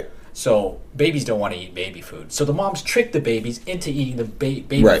 Right. So babies don't want to eat baby food. So the moms trick the babies into eating the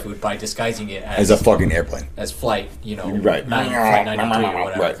baby Right. food by disguising it As a fucking airplane. as flight, Right. flight 93 or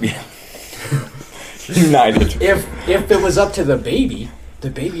whatever. Right. Yeah. United. If it was up to the baby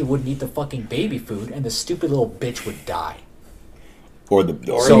wouldn't eat the fucking baby food, and the stupid little bitch would die. Or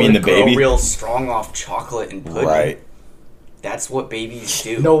Or you mean they the grow baby? real strong off chocolate and pudding. Right. That's what babies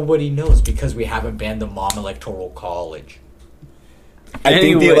do. Nobody knows because we haven't banned the mom electoral college. I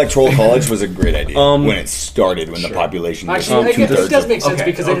think the Anyway. Electoral College was a great idea when it started, when the Sure. population was Actually, I guess it 2/3 does of- make sense Okay,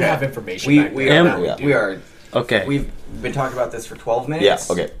 because they didn't okay. have information We back we then. are Yeah. we are Okay. we've been talking about this for 12 minutes.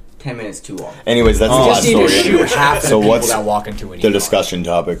 Yeah, okay. 10 minutes too long. Anyways, that's the You last just need to story. shoot Anyway. half the So people what's that walk into an the ER. discussion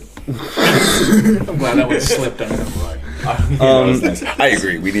topic? I'm glad that one slipped under the rug. That was nice. I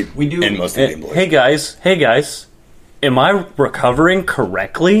agree. We do- end most of the employees. Hey guys, am I recovering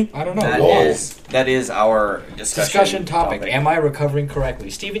correctly? I don't know. That is our Discussion topic. Am I recovering correctly?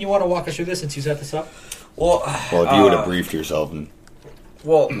 Steven, you want to walk us through this since you set this up? Well, Well, if you would have briefed yourself and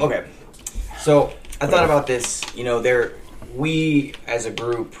okay. So I thought about this. You know, we as a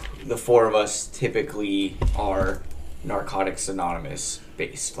group, the four of us, typically are Narcotics Anonymous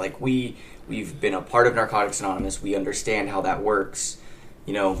based. Like we've been a part of Narcotics Anonymous. We understand how that works.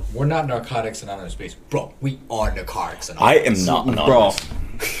 You know, We're not Narcotics Anonymous based. Bro, we are Narcotics I Anonymous. am not Bro, anonymous.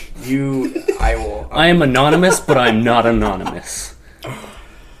 I will. I am anonymous, but I'm not anonymous.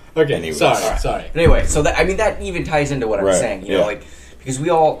 Okay, Anyways. sorry. But anyway, so that even ties into what I'm Right, saying. You know, yeah. like because we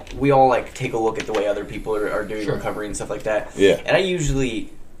all like take a look at the way other people are doing Sure. recovery and stuff like that. Yeah. And I usually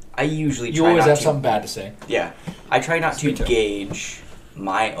You try always not have to, something bad to say. Yeah, I try not to Me too. gauge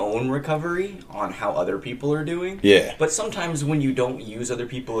my own recovery on how other people are doing. Yeah. But sometimes when you don't use other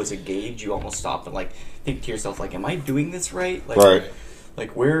people as a gauge, you almost stop and like think to yourself, like, am I doing this right? Like, Right.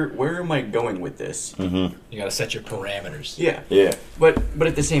 Like where am I going with this? You gotta set your parameters. Yeah. Yeah. But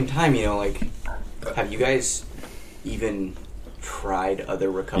at the same time, you know, like, have you guys even tried other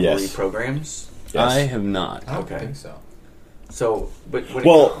recovery Yes. programs? Yes. I have not. I don't Okay. think so. So, but when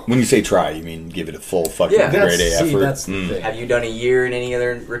Well, when you say try, you mean give it a full fucking Yeah. grade A effort. That's the thing. have you done a year in any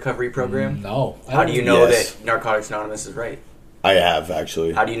other recovery program? No. I How don't do you think- know Yes. that Narcotics Anonymous is right? I have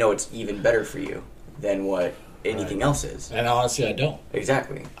actually. How do you know it's even better for you than what anything else is? And honestly, I don't.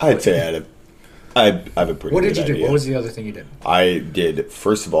 Exactly. I'd say I have a pretty. What did good you do? idea. What was the other thing you did? I did?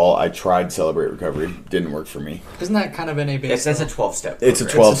 First of all, I tried Celebrate Recovery. Didn't work for me. Isn't that kind of NA based? That's a 12-step. It's a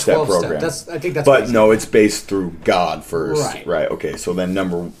program. 12-step 12-step. program. I think that's. But basic. no, it's based through God first. Right. Okay. So then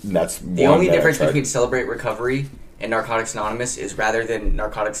that's The one only that I difference tried. between Celebrate Recovery and Narcotics Anonymous is rather than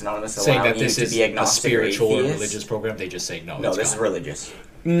Narcotics Anonymous saying allowing that you this to is be a agnostic spiritual or or atheist. religious program, they just say no. No, it's this is God. religious.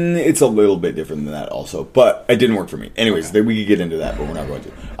 It's a little bit different than that also, but it didn't work for me. Anyways, then we could get into that, but we're not going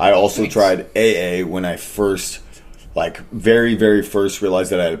to. I also tried AA when I first, very, very first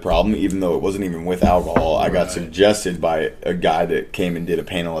realized that I had a problem, even though it wasn't even with alcohol. I got suggested by a guy that came and did a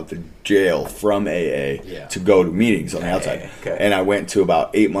panel at the jail from AA Yeah. to go to meetings on the Okay, outside. okay. And I went to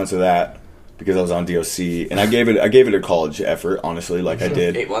about 8 months of that because I was on DOC, and I gave it a college effort, honestly, I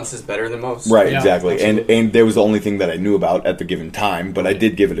did. 8 months is better than most. Right, Yeah, exactly. absolutely. And there was the only thing that I knew about at the given time, but I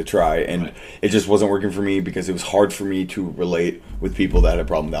did give it a try, and it just wasn't working for me because it was hard for me to relate with people that had a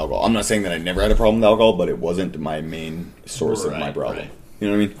problem with alcohol. I'm not saying that I never had a problem with alcohol, but it wasn't my main source of my Right, problem. right. You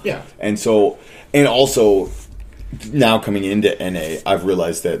know what I mean? Yeah. And also, now coming into NA, I've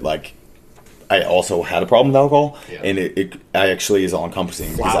realized that, I also had a problem with alcohol, Yeah. and it actually is all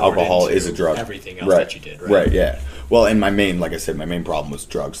encompassing because Flowered alcohol into is a drug. everything else right. that you did, right? Right, yeah. Well, and like I said, my main problem was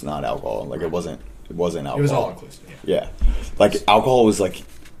drugs, not alcohol. It wasn't alcohol. It was all inclusive. Yeah. Yeah. Alcohol was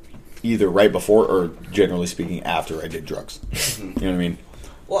either right before or generally speaking after I did drugs. You know what I mean?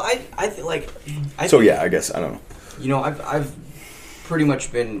 Well, I feel like. So yeah, I guess I don't know. You know, I've pretty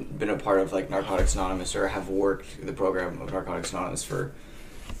much been a part of like Narcotics Anonymous, or have worked the program of Narcotics Anonymous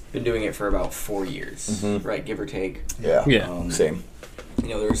been doing it for about 4 years, right, give or take. Yeah. Same. You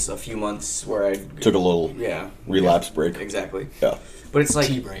know, there's a few months where I Took a little relapse break. Exactly. Yeah. But it's like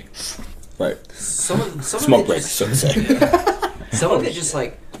Tea break. Right. some of Smoke it break, just, so to say. some of it just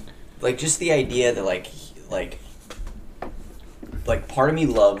like just the idea that like part of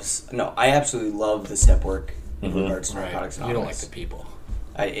me I absolutely love the step work in regards to Narcotics You Anonymous. don't like the people.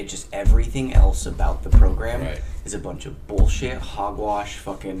 It just everything else about the program Right. is a bunch of bullshit, hogwash,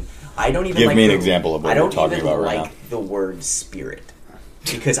 fucking. I don't even Give like me an the- example of what I don't we're talking even about right like now. the word spirit,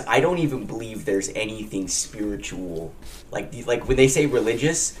 because I don't even believe there's anything spiritual. Like when they say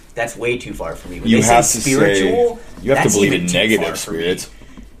religious, that's way too far for me. When You they have say to spiritual, say, you have to that's believe even in too far negative for me. spirits.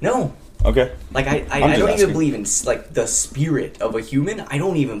 No, Okay. like I just don't even asking. believe in like the spirit of a human. I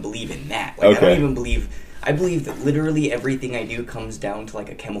don't even believe in that. Like I Okay. don't even believe. I believe that literally everything I do comes down to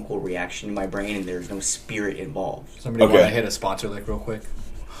like a chemical reaction in my brain, and there's no spirit involved. Somebody Okay. want to hit a sponsor like real quick?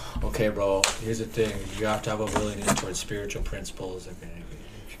 Okay, bro. Here's the thing. You have to have a willingness towards spiritual principles. Okay,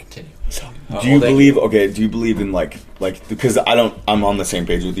 continue. Do you believe? Okay. Do you believe in like because I'm on the same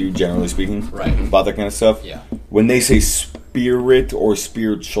page with you, generally speaking, Right. about that kind of stuff. Yeah. When they say spirit or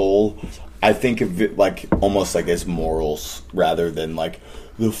spiritual, I think of it like almost like as morals rather than like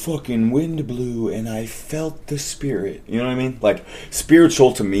the fucking wind blew and I felt the spirit. You know what I mean? Like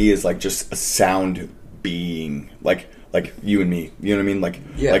spiritual to me is like just a sound being, like you and me. You know what I mean? Like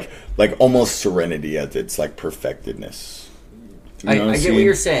Yeah. like almost serenity at its like perfectedness. You know I I'm get what saying?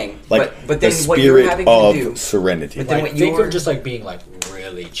 you're saying, Like but the then what you're spirit having to of do. serenity. But then Like, what think you're of just like being like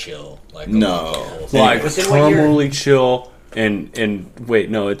really chill. Like No. Like But then what you're- terminally chill and wait,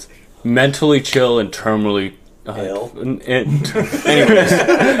 no, it's mentally chill and terminally Ill.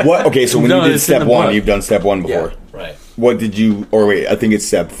 anyways, What? Okay, so when No, you did it's in step the one, book. you've done step one before. Yeah. Right. What did you? Or wait, I think it's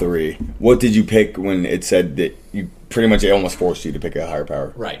step 3. What did you pick when it said that you pretty much it almost forced you to pick a higher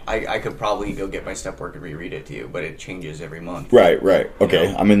power? Right. I could probably go get my step work and reread it to you, but it changes every month. Right. Okay,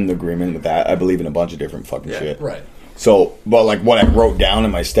 Yeah. I'm in agreement with that. I believe in a bunch of different fucking Yeah. shit. Right. So, but like what I wrote down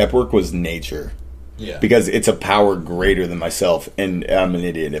in my step work was nature. Yeah. Because it's a power greater than myself, and I'm an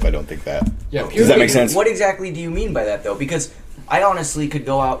idiot if I don't think that. Yeah. Does that make sense? What exactly do you mean by that, though? Because I honestly could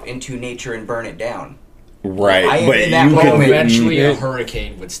go out into nature and burn it down. Right, I am but in that you moment. could Eventually, a it-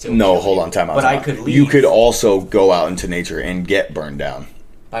 hurricane would still. no. kill Hold you. on, time out. But time I out. could You leave. could also go out into nature and get burned down.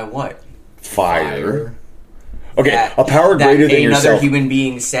 By what? Fire. Okay, That- a power that greater than another yourself. human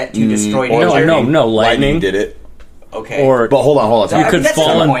being set to destroy or nature. no, Lightning lightning. did it. Okay. or But hold on. Time I out. mean, could that's a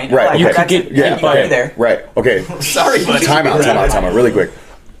fall good in- point. right, I you like could that. get Yeah, hit by okay. okay, right. Okay. Sorry, buddy. Time out, really quick.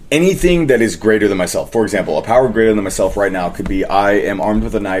 Anything that is greater than myself. For example, a power greater than myself right now could be I am armed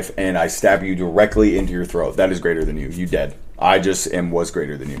with a knife and I stab you directly into your throat. That is greater than you. You dead. I just was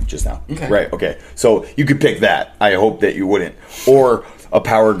greater than you just now. Okay. Right, okay. So you could pick that. I hope that you wouldn't. Or a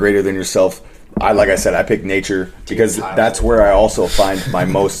power greater than yourself. Like I said, I picked nature because that's where I also find my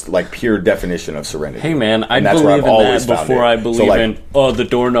most like pure definition of serenity. hey man, I And that's where believe I've in always that found before it. I So, believe like, in the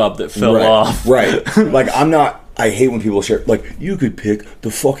doorknob that fell right, off. Right. Like I'm not. I hate when people share. Like you could pick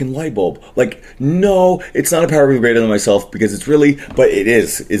the fucking light bulb. Like no, it's not a power greater than myself because it's really. But it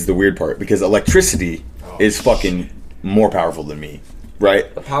is the weird part because electricity is fucking more powerful than me. Right.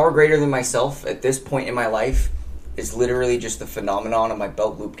 A power greater than myself at this point in my life is literally just the phenomenon of my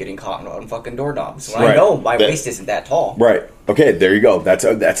belt loop getting caught on fucking doorknobs. When I Right. know my That- waist isn't that tall. Right. Okay. There you go.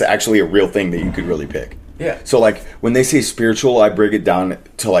 That's actually a real thing that you could really pick. Yeah. So like when they say spiritual, I break it down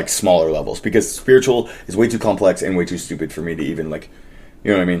to like smaller levels because spiritual is way too complex and way too stupid for me to even like,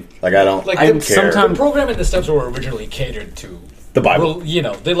 you know what I mean? Like I don't. Like I don't the, care. sometimes- the program and the steps were originally catered to The Bible. Well, you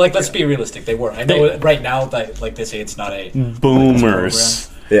know, they like. Let's be realistic. They were. I know right now that like they say it's not a Boomers.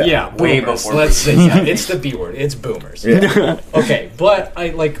 Yeah. Yeah, Way boomers. before Let's say it's the B word. It's boomers. Okay, but I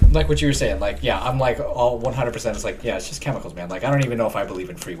like what you were saying. Like, yeah, I'm like all 100%. It's like, yeah, it's just chemicals, man. Like, I don't even know if I believe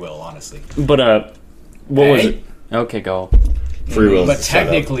in free will, honestly. But what was Hey? it? Okay, go. Free will. But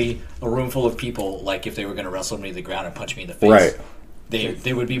technically, a room full of people, like if they were going to wrestle me to the ground and punch me in the face, Right.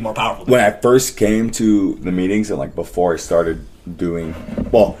 they would be more powerful. Than When me. I first came to the meetings and like before I started doing,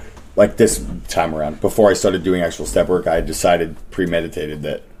 well, like this time around, before I started doing actual step work, I decided premeditated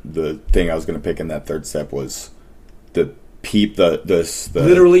that the thing I was going to pick in that third step was the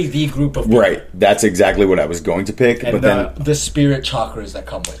Literally the group of people. right. That's exactly what I was going to pick, And but then the spirit chakras that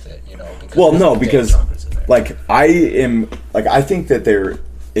come with it, you know. Because well, there's no, the because chakras in there. like I think that there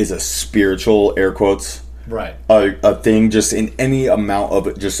is a spiritual air quotes right. a thing just in any amount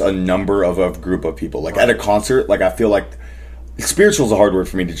of just a number of a group of people. Like at a concert, like I feel like spiritual is a hard word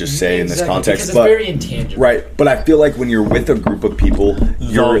for me to just say in this context, because it's but very intangible. right. But I feel like when you're with a group of people,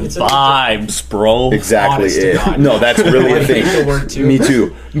 you're The vibes, bro. exactly Honest to it. God. No, that's really a I thing. hate the word too. Me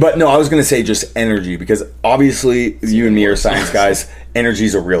too. But no, I was gonna say just energy, because obviously you and me are science guys. Energy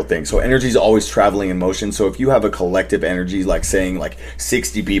is a real thing. So energy is always traveling in motion. So if you have a collective energy, like saying like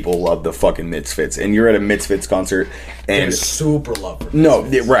 60 people love the fucking Misfits, and you're at a Misfits concert, and They're super love for no,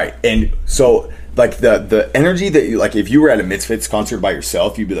 Misfits. right, and so like the energy that you like, if you were at a Misfits concert by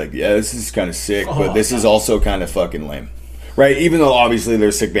yourself, you'd be like, yeah, this is kind of sick, but this is also kind of fucking lame, right? Even though obviously they're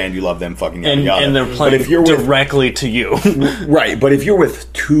a sick band, you love them, fucking yada, yada. And they're But playing if you're with, directly to you. right, but if you're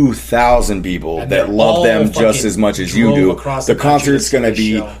with 2,000 people And that they're love all them just fucking as much as you drove do, across the the country concert's to see gonna the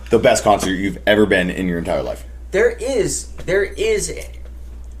be show. the best concert you've ever been in your entire life. There is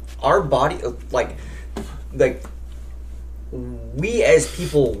our body, like we as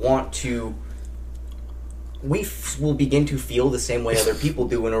people want to. Will begin to feel the same way other people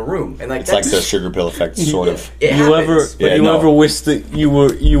do in a room, and like It's like the sugar pill effect, sort of. It You ever, happens. Yeah, you no. ever wish that you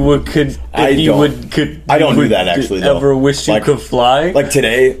could? I That you don't. would could. I don't you do that, would actually, though. Ever wish you Like- could fly? Like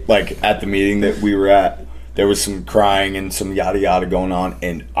today, like at the meeting that we were at, there was some crying and some yada yada going on,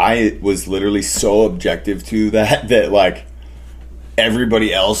 and I was literally so objective to that like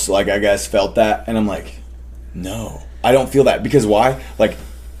everybody else, like I guess, felt that, and I'm like, no, I don't feel that, because why? Like,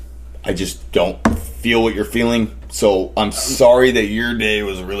 I just don't feel what you're feeling. So I'm sorry that your day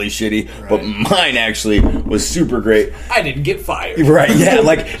was really shitty, but mine actually was super great. I didn't get fired. Right, yeah,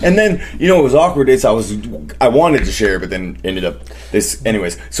 like, and then, you know, it was awkward. I wanted to share, but then ended up this,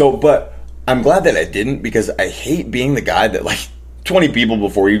 anyways. So, but I'm glad that I didn't, because I hate being the guy that, like, 20 people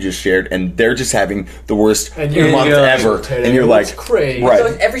before you just shared, and they're just having the worst And you're month like, ever, "Today and you're was like, crazy." right.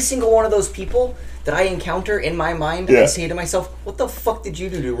 So every single one of those people that I encounter in my mind, Yeah. I say to myself, "What the fuck did you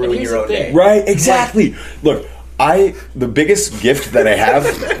do to ruin here's your the own thing. day?" Right, exactly. Look, the biggest gift that I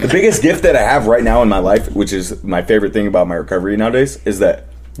have right now in my life, which is my favorite thing about my recovery nowadays, is that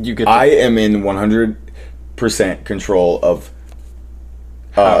You get I am in 100% control of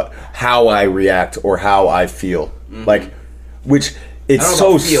how I react or how I feel. Like, which it's I don't know so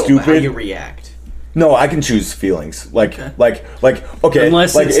about feel, but how stupid. you react. No, I can choose feelings. Like, okay,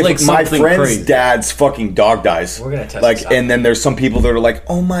 Unless like it's if like my something friend's crazy. dad's fucking dog dies, We're gonna test like, this out. and then there's some people that are like,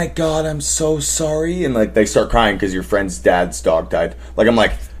 "Oh my god, I'm so sorry," and like they start crying because your friend's dad's dog died. Like, I'm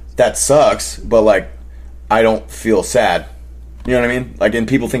like, that sucks, but like, I don't feel sad. You know what I mean? Like, and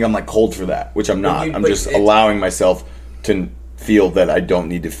people think I'm like cold for that, which I'm not. I'm but just it's- allowing myself to feel that I don't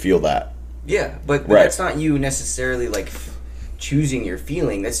need to feel that. Yeah, but Right. that's not you necessarily like choosing your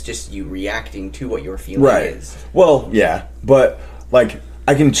feeling. That's just you reacting to what your feeling Right. is. Well, yeah, but like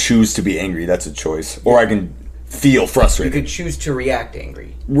I can choose to be angry. That's a choice, or I can feel You frustrated. could choose to react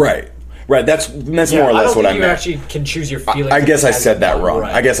angry. Right. That's Yeah, more or I less don't what think I you meant. actually can choose your feelings. I guess I as said that well, wrong.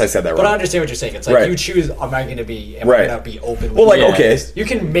 right. I guess I said that But I wrong. understand what you're saying. It's like Right. you choose. Am I going to be? Am Right. I going to be open? Well, like, Yeah. okay, You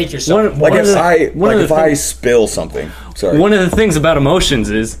can make yourself. One- more like of if the- I one of like the if I things- spill something. Sorry. One of the things about emotions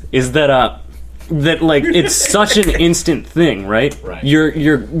is that that like it's such an instant thing, right? Right. Your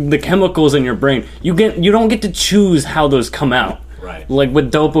the chemicals in your brain. You don't get to choose how those come out. Right. Like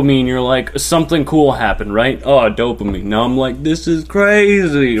with dopamine, you're like something cool happened, right? Oh, dopamine. Now I'm like, this is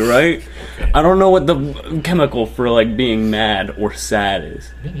crazy, right? I don't know what the chemical for like being mad or sad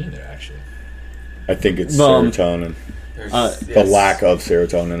is. Me neither, actually. I think it's Um, serotonin. There's, The lack of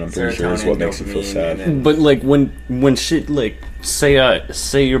serotonin, I'm pretty sure, is serotonin, what makes you feel dopamine, sad. and But like when shit like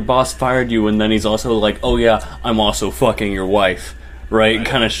say your boss fired you and then he's also like, oh yeah, I'm also fucking your wife, right?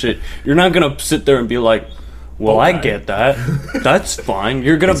 Kind of shit. You're not gonna sit there and be like, well, I Okay. get that. That's fine.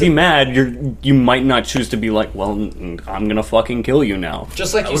 You're gonna be mad. You might not choose to be like, well, I'm gonna fucking kill you now.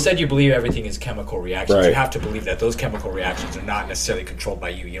 Just like you said, you believe everything is chemical reactions. Right. You have to believe that those chemical reactions are not necessarily controlled by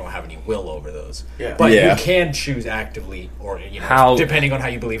you. You don't have any will over those. Yeah. But Yeah. you can choose actively, or How- depending on how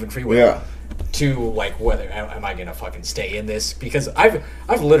you believe in free will. Yeah. To like whether am I gonna fucking stay in this, because I've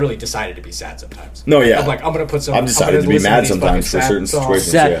literally decided to be sad sometimes. No, yeah. I'm like I'm gonna put some. I've decided gonna to be listen mad these sometimes fucking for sad certain songs.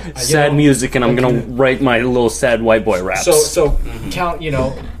 situations. Sad, Yeah. sad music, and I'm gonna write my little sad white boy raps. So count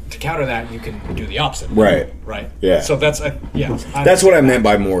to counter that you can do the opposite. Right. Right. Yeah. So that's That's what I meant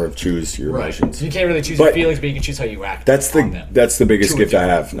by more of choose your Right. emotions. You can't really choose But- your feelings, but you can choose how you act. That's on the them. that's the biggest To a gift I degree.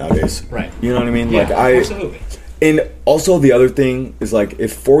 have nowadays. Right. You know what I mean? Yeah, Like absolutely. And also the other thing is like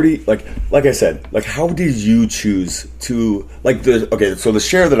if 40 like I said, like how did you choose to so the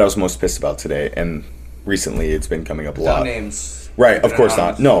share that I was most pissed about today, and recently it's been coming up a without lot. names. Right, of course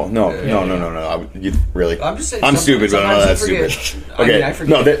Sometimes. not. No. Really? I'm just saying. I'm stupid, but I know that's sometimes stupid. you forget. I Okay,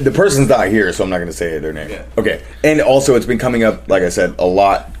 forget. no, the person's not here, so I'm not going to say their name. Yeah. Okay, and also it's been coming up, like I said, a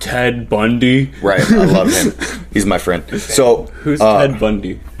lot. Ted Bundy. Right, I love him. He's my friend. So Who's Ted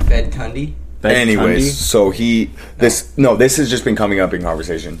Bundy? Fed Cundy. Ted anyways, Bundy? so this has just been coming up in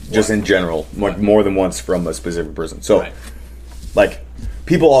conversation, just in general, like more than once from a specific person. So, Right. like,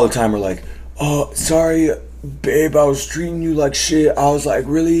 people all the time are like, "Oh, sorry, babe, I was treating you like shit. I was like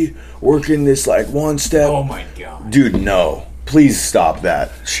really working this like one step." Oh my god. Dude, no. Please stop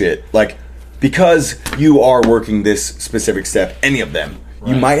that shit. Like, because you are working this specific step, any of them,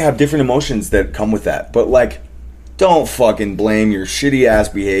 you might have different emotions that come with that. But, like, don't fucking blame your shitty ass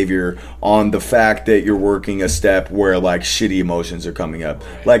behavior on the fact that you're working a step where, like, shitty emotions are coming up.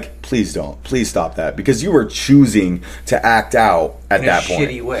 Like, please don't. Please stop that. Because you were choosing to act out at In a that point.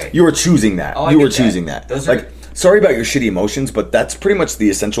 shitty way. You were choosing that. Oh, I You were get that. choosing that. Those are- Like, sorry about your shitty emotions, but that's pretty much the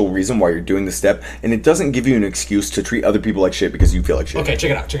essential reason why you're doing the step, and it doesn't give you an excuse to treat other people like shit because you feel like shit. Okay,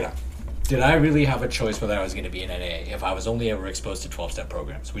 check it out. Did I really have a choice whether I was going to be in NA if I was only ever exposed to 12-step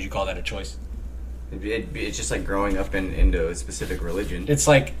programs? Would you call that a choice? It's just like growing up into a specific religion. It's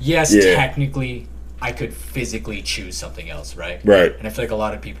like, yes, Yeah. technically, I could physically choose something else, right? Right. And I feel like a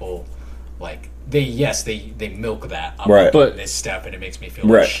lot of people, like, they milk that up Right. But- this step, and it makes me feel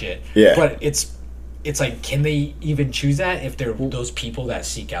Right. like shit. Yeah. But it's like, can they even choose that if they're those people that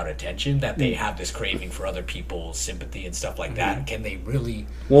seek out attention, that they have this craving for other people's sympathy and stuff like that? Can they really?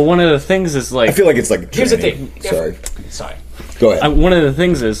 Well, one of the things is like I feel like it's like Here's the training. thing. Sorry. Sorry. Go ahead. one of the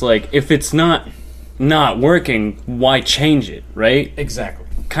things is like if it's not working, why change it, right? Exactly.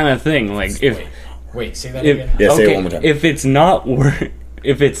 Kind of thing. Like if Wait. Say that if again. Yeah, say it one more time. if it's not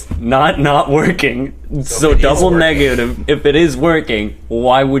if it's not working, so if it is double working. negative. If it is working,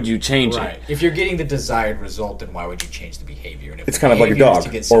 why would you change Right. it? If you're getting the desired result, then why would you change the behavior? And if It's the kind of like a behavior is dog. to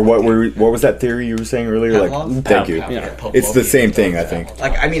get Or what sympathy- what was that theory you were saying earlier? Pavlov? Like, thank you. Yeah. It's the same thing, I think.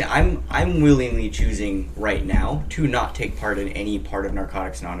 Like, I mean, I'm willingly choosing right now to not take part in any part of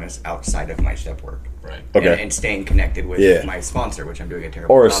Narcotics Anonymous outside of my step work. Right. Okay. And staying connected with Yeah. my sponsor, which I'm doing a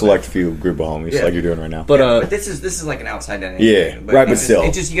terrible Or a job select at. few group of homies Yeah. like you're doing right now. But But this is like an outside NA. Yeah, thing, right, but it's just- still.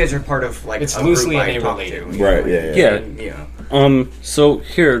 it's just you guys are part of like It's a loosely group I NA talk related. to, you Right, know, yeah. Yeah. and, you know. So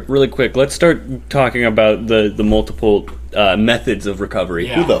here, really quick, let's start talking about the multiple methods of recovery.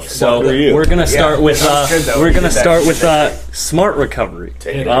 Yeah. Who the So fuck are you? we're gonna start with sounds good, though. we're gonna You did start that. with smart recovery.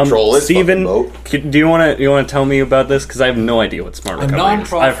 Taking control of this Steven, fucking boat. do you wanna tell me about this? Because I have no idea what smart A recovery is.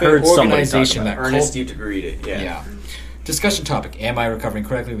 non-profit I've heard somebody talk organization about it. that Ernest, you to read it. Yeah. Yeah. Discussion topic. Am I recovering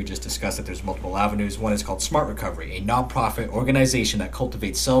correctly? We just discussed that there's multiple avenues. One is called Smart Recovery, a non-profit organization that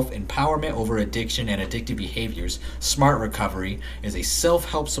cultivates self-empowerment over addiction and addictive behaviors. Smart Recovery is a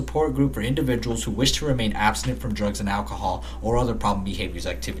self-help support group for individuals who wish to remain abstinent from drugs and alcohol or other problem behaviors,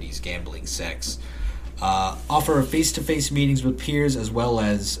 activities, gambling, sex. Offer face-to-face meetings with peers as well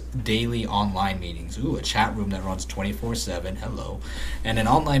as daily online meetings. Ooh, a chat room that runs 24/7. Hello. And an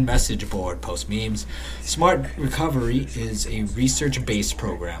online message board, post memes. Smart Recovery is a research-based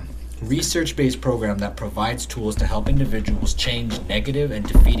program. Research-based program that provides tools to help individuals change negative and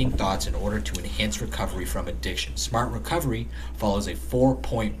defeating thoughts in order to enhance recovery from addiction. Smart Recovery follows a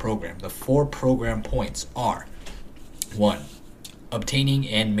 4-point program. The 4 program points are: 1. Obtaining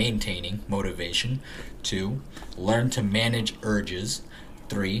and maintaining motivation. 2. Learn to manage urges.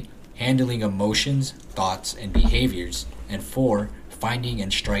 3. Handling emotions, thoughts, and behaviors. And 4. Finding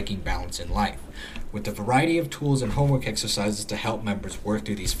and striking balance in life. With a variety of tools and homework exercises to help members work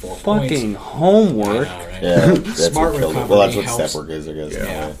through these 4 points. Fucking homework. I know, right? Yeah, that's Smart what killed it. recovery Well, that's what helps- step work is, I guess.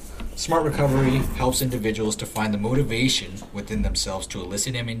 Yeah. Smart Recovery helps individuals to find the motivation within themselves to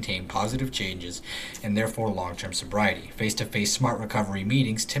elicit and maintain positive changes and therefore long-term sobriety. Face-to-face Smart Recovery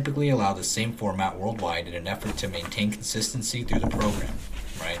meetings typically allow the same format worldwide in an effort to maintain consistency through the program,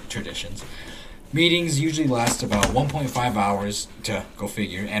 right? Traditions. Meetings usually last about 1.5 hours, to go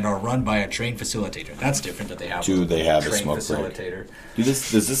figure, and are run by a trained facilitator. That's different that they have Do they have a trained smoke break? facilitator.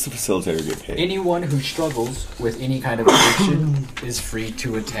 Does this facilitator get paid? Anyone who struggles with any kind of addiction is free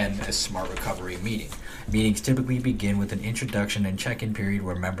to attend a Smart Recovery meeting. Meetings typically begin with an introduction and check-in period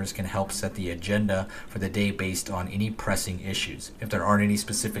where members can help set the agenda for the day based on any pressing issues. If there aren't any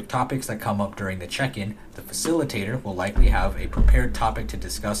specific topics that come up during the check-in, the facilitator will likely have a prepared topic to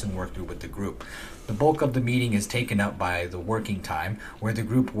discuss and work through with the group. The bulk of the meeting is taken up by the working time, where the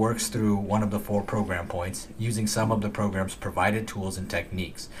group works through one of the 4 program points, using some of the program's provided tools and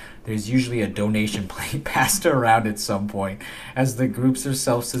techniques. There's usually a donation plate passed around at some point, as the groups are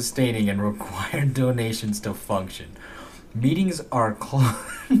self-sustaining and require donations to function. Meetings are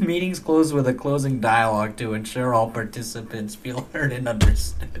meetings close with a closing dialogue to ensure all participants feel heard and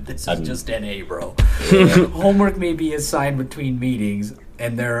understood. This is just NA, bro. Homework may be assigned between meetings,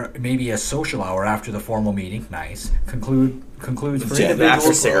 and there may be a social hour after the formal meeting. Nice. Concludes for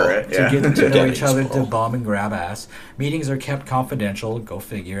individuals to get to know each other to bomb and grab ass. Meetings are kept confidential, go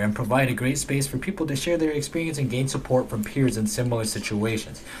figure, and provide a great space for people to share their experience and gain support from peers in similar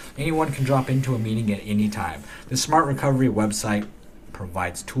situations. Anyone can drop into a meeting at any time. The Smart Recovery website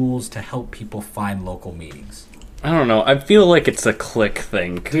provides tools to help people find local meetings. I don't know. I feel like it's a click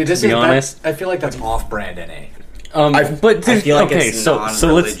thing. Dude, this to be is honest. I feel like that's off-brand NA. But I feel like okay, it's so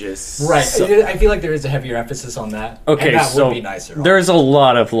non-religious. Right. I feel like there is a heavier emphasis on that. Okay, and that so would be nicer. there's a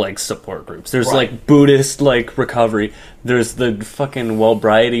lot of like support groups. There's Right. like Buddhist like recovery. There's the fucking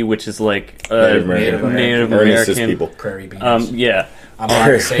Wellbriety, which is like Native Native Or Nicest American. people. Prairie Beans. Yeah. I'm allowed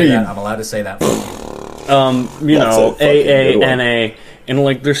to say that. I'm allowed to say that. You That's know, a fucking good one. AA, and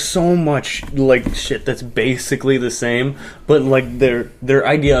like there's so much like shit that's basically the same, but like their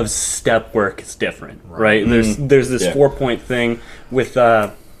idea of step work is different, right? There's this Yeah. 4-point thing with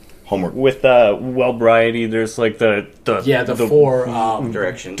Homework. Wellbriety. There's like the four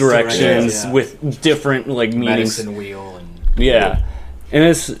Directions. directions Yeah. with different like meanings. medicine wheel and Yeah, and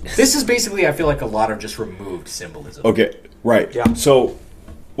it's this is basically I feel like a lot of just removed symbolism. Okay, right. Yeah. So,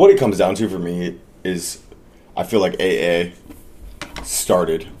 what it comes down to for me is, I feel like AA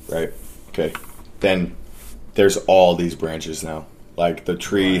started, right? Okay. Then there's all these branches now. Like, the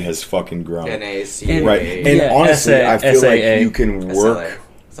tree has fucking grown. NAC. Right. And Yeah, honestly, I feel SAA. like you can work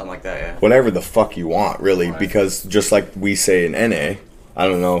Something like that, yeah. whatever the fuck you want, really, because just like we say in NA, I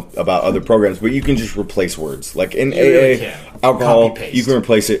don't know about other programs, but you can just replace words. Like in You AA, really can. alcohol, Copy-paste. you can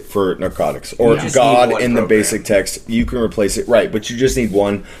replace it for narcotics. Or You just God need one in the program. basic text, you can replace it. Right, but you just need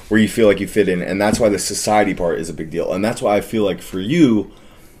one where you feel like you fit in. And that's why the society part is a big deal. And that's why I feel like for you,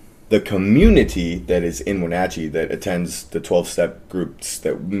 the community that is in Wenatchee that attends the 12-step groups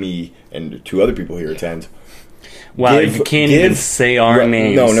that me and 2 other people here attend. wow. You can't even say our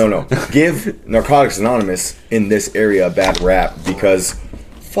names. No. Give Narcotics Anonymous in this area a bad rap because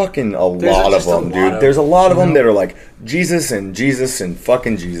fucking a lot of just a them, lot dude. of- There's a lot of them that are like Jesus and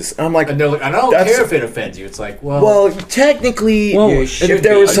fucking Jesus. And I'm like, And they're like, I don't that's- care if it offends you. It's like, well, well, technically, Well, you it should should if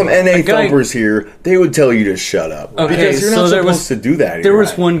there be. was some A NA guy- thumpers here, they would tell you to shut up. Okay, because you're so not there supposed was- to do that. There here.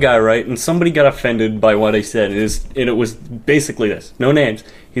 was one guy, right, and somebody got offended by what I said. And it was basically this. No names.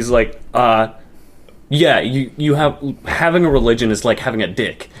 He's like, yeah, you have having a religion is like having a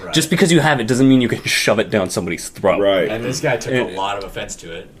dick. Right. Just because you have it doesn't mean you can shove it down somebody's throat. Right. and this guy took a lot of offense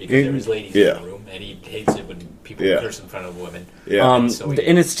to it because there was ladies Yeah. in the room, and he hates it when people Yeah. curse in front of women. Yeah. So he-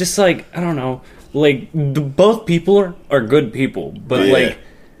 And it's just like I don't know, like both people are good people, but Yeah. like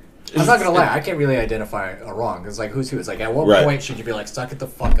I'm not gonna lie, I can't really identify a wrong. It's like who's who. It's like at what Right. point should you be like, suck it the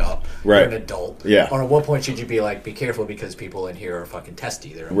fuck up, Right. you're an adult, Yeah. or at what point should you be like, be careful because people in here are fucking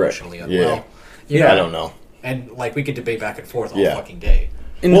testy, they're Right. emotionally Yeah. unwell. You Yeah, know? I don't know. And like we could debate back and forth all Yeah. fucking day.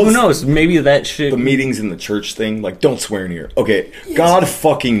 and Well, who knows? Maybe that shit. The meetings in the church thing, like, don't swear in here. Okay, God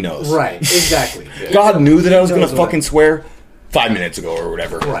fucking knows. Right, exactly. God knew that I was going knows to what- fucking swear 5 minutes ago or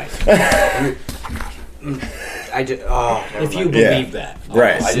whatever. Right. If you believe that.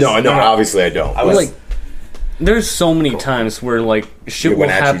 Right. I just- no, obviously I don't. I was like there's so many times where like shit Yeah, will when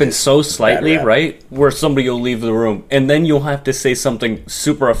actually happen just so bad slightly, rap. right? Where somebody will leave the room and then you'll have to say something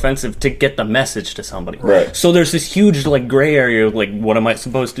super offensive to get the message to somebody. Right. So there's this huge like gray area of like what am I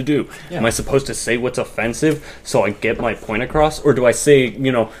supposed to do? Yeah. Am I supposed to say what's offensive so I get my point across, or do I say,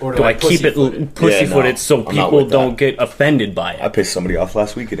 you know, Or do do I I keep it pussyfoot it? pussyfooted Yeah, so no, I'm not people with that. don't get offended by I it? pissed somebody off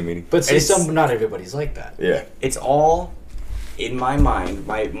last week at a meeting. But see, It's- not everybody's like that. Yeah. it's all in my mind,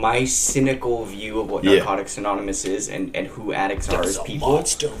 my cynical view of what Yeah. Narcotics Anonymous is and who addicts are as people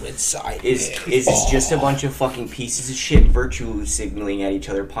inside is it's just a bunch of fucking pieces of shit virtue signaling at each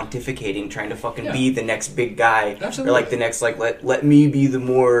other, pontificating, trying to fucking Yeah. be the next big guy. Absolutely. Or like the next like let me be the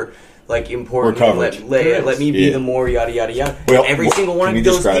more like important More coverage. let me be Yeah. the more yada yada yada. Well, Every what- single one can of you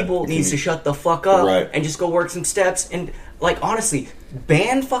those describe- people can needs you- to shut the fuck up Right. and just go work some steps and like honestly,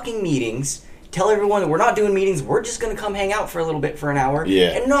 ban fucking meetings. Tell everyone that we're not doing meetings. We're just going to come hang out for a little bit for an hour, Yeah.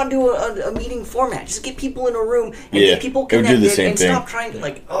 and not do a meeting format. Just get people in a room and Yeah. get people It would do connected the same and thing. stop trying to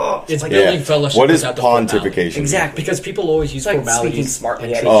like It's like, building fellowship What is without the formality. pontification? exactly Because people always use It's like formalities speaking smartly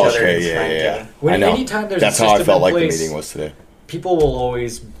and at each Oh, other. okay, and yeah, trying yeah. to- When I know. anytime there's That's a how I system felt in like the place, meeting was today. people will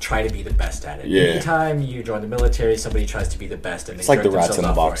always try to be the best at it. Yeah. Anytime you join the military, somebody tries to be the best, and they It's like jerk the rats themselves in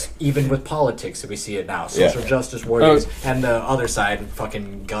the off for box. it. Even with politics, we see it now. Yeah. Social justice warriors and the other side,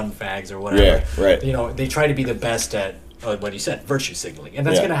 fucking gun fags or whatever. Yeah, right. You know, they try to be the best at what you said, virtue signaling, and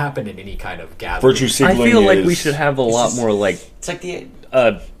that's Yeah. going to happen in any kind of gathering. Virtue I signaling. feel like is, we should have a lot just- more like It's like the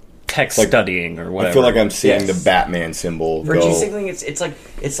text Like, studying or whatever. I feel like I'm seeing Yes. the Batman symbol. virtue go. signaling.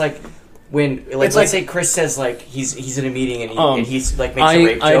 It's like when It's let's like- say Chris says like he's in a meeting and, and he's like makes I- a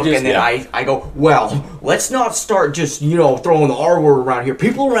rape I joke just- and then yeah. I go, well, let's not start just throwing the R word around here.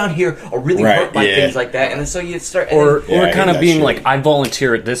 People around here are really Right, hurt by yeah. things like that, and then so you start or Yeah, I hate kind of that being shit. like, I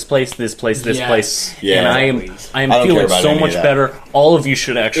volunteer at this place, this place, this Yes. place, Yeah, and I exactly. am I don't care feeling about so any of much that. better. All of you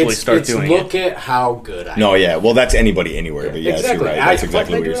should actually start it's doing look it. at how good I am. No, yeah. Well, that's anybody anywhere. But yes, exactly. you're right. That's I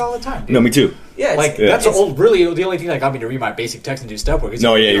exactly what do you're it all the time. Dude. No, me too. yeah, Like Yeah. that's really the only thing that got me to read my basic text and do step work. Is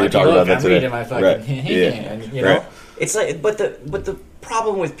No, yeah, you were like, talking look, about that I'm today. reading my fucking Right. Yeah. and, you know. Right. It's like, but the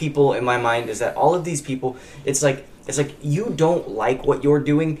problem with people in my mind is that all of these people, it's like you don't like what you're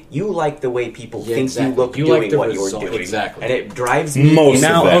doing. You like the way people Yeah, think exactly. you look You doing like the what result. you're doing, Exactly. and it drives me Most of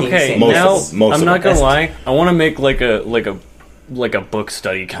Now, them. okay, Most now of them. Most I'm of not them. gonna lie. I want to make like a book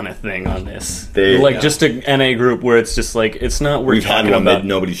study kind of thing on this, Yeah. just a NA group where it's just like it's not we're We've had talking one about that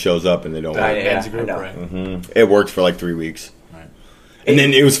nobody shows up and they don't. I- Work. yeah, Men's group, I know. right? It worked for like 3 weeks. Right. And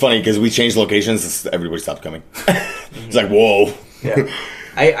then it was funny because we changed locations. Everybody stopped coming. It's like, whoa. Yeah,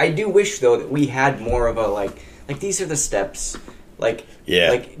 I do wish though that we had more of a like these are the steps. Like,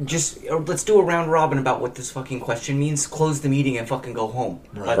 Yeah. like just let's do a round robin about what this fucking question means. Close the meeting and fucking go home.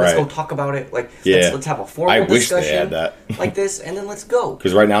 Like, let's Right. go talk about it. Like, Yeah. let's have a formal I wish discussion they had that. like this, and then let's go.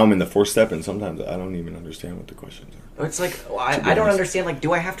 Because right now I'm in the 4th step, and sometimes I don't even understand what the questions are. It's like be I don't honest. understand. Like,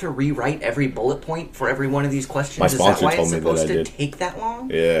 do I have to rewrite every bullet point for every one of these questions? My Is that sponsor why told it's me that supposed I to did. take that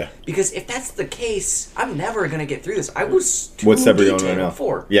long? Yeah. Because if that's the case, I'm never gonna get through this. I was too What step are you on right detailed now?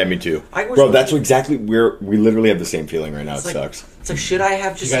 before. Yeah, me too. I was Bro, that's really- exactly where we literally have the same feeling right now. It's It like, sucks. It's like, should I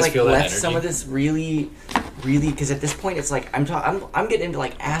have just guys like feel that left some energy? of this really, because at this point it's like I'm getting into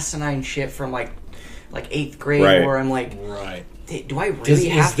like asinine shit from like 8th grade Right. where I'm like, Right. do I really Is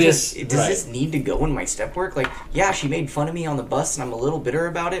have this- to? Does right. this need to go in my step work? Like, yeah, she made fun of me on the bus, and I'm a little bitter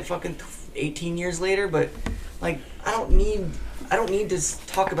about it. Fucking 18 years later, but like, I don't need to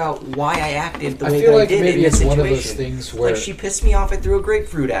talk about why I acted the I way feel that like I did maybe in this it's one situation. of those things where- like she pissed me off. I threw a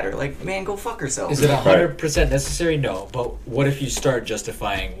grapefruit at her. Like, man, go fuck herself. Is it 100% necessary? No. But what if you start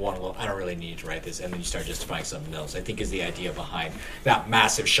justifying I don't really need to write this, and then you start justifying something else? I think is the idea behind that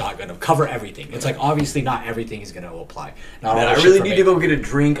massive shotgun of cover everything. It's like obviously not everything is going to apply. Not Man, all I the really shit need from to it- go get a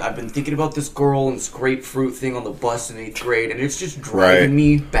drink. I've been thinking about this girl and this grapefruit thing on the bus in 8th grade, and it's just driving Right.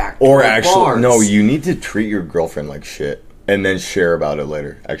 me back to Or my actually, bars. no, you need to treat your girlfriend like shit. And then share about it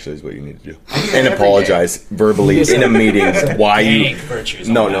later. Actually, is what you need to do. And every apologize verbally in a meeting why Dang you. virtues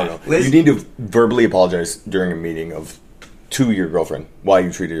No, on no, that. no. You need to verbally apologize during a meeting to your girlfriend why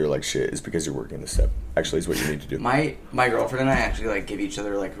you treated her like shit is because you're working this step. Actually, is what you need to do. My girlfriend and I actually like give each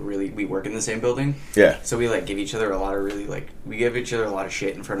other like really. We work in the same building, Yeah. so we like give each other a lot of really like we give each other a lot of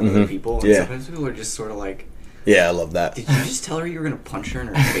shit in front of other people. And Yeah. sometimes people are just sort of like, Yeah, I love that. "Did you just tell her you were gonna punch her in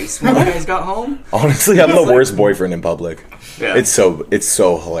her face when you guys got home?" Honestly, I'm the It's like- worst boyfriend in public. Yeah. It's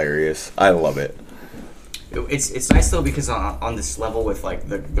so hilarious. I love it. It's nice though because on this level with like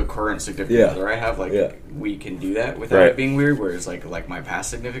the current significant Yeah. other I have, like Yeah. we can do that without Right. it being weird. Whereas like my past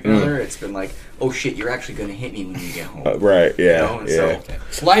significant other, it's been like, oh shit, you're actually gonna hit me when you get home. Right, yeah. You know, and yeah.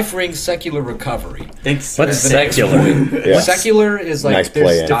 so Life Ring Secular Recovery. thanks. What's for the next secular? point. Yeah. Secular is like Nice there's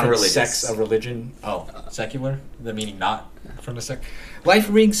play in. different Non-religious. sects of religion. Oh, secular? The meaning not from the sect. Life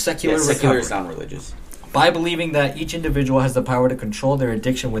Ring Secular Yeah, secular Recovery. is non-religious. By believing that each individual has the power to control their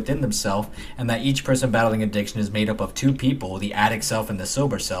addiction within themselves, and that each person battling addiction is made up of two people, the addict self and the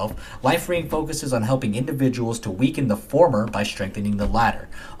sober self, Life Ring focuses on helping individuals to weaken the former by strengthening the latter.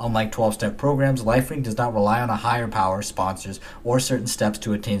 Unlike 12-step programs, Life Ring does not rely on a higher power, sponsors, or certain steps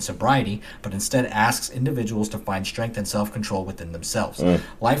to attain sobriety, but instead asks individuals to find strength and self-control within themselves.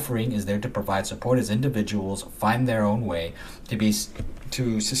 Life Ring is there to provide support as individuals find their own way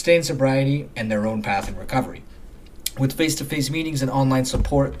to sustain sobriety and their own path in recovery. With face-to-face meetings and online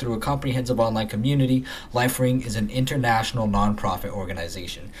support through a comprehensive online community, LifeRing is an international nonprofit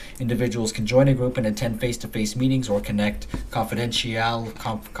organization. Individuals can join a group and attend face-to-face meetings or connect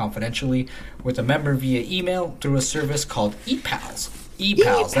confidentially with a member via email through a service called ePals.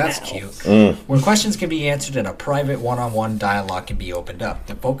 ePals, that's cute. Where questions can be answered and a private one-on-one dialogue can be opened up.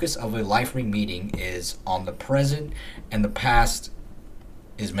 The focus of a LifeRing meeting is on the present, and the past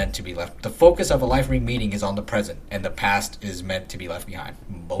is meant to be left. The focus of a Life Ring meeting is on the present, and the past is meant to be left behind.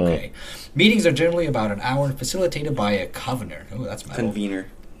 Okay. Meetings are generally about an hour and facilitated by a convener. Oh, that's metal. Convener.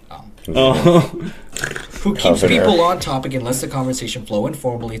 Oh, who keeps Governor. people on topic and lets the conversation flow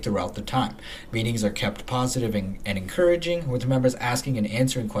informally throughout the time. Meetings are kept positive and encouraging, with members asking and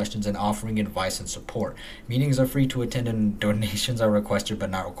answering questions and offering advice and support. Meetings are free to attend and donations are requested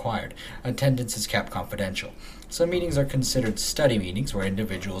but not required. Attendance is kept confidential. Some meetings are considered study meetings, where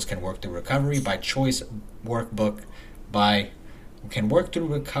individuals can work through recovery by choice workbook by can work through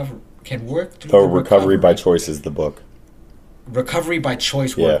The Recovery by Choice is the book. Recovery by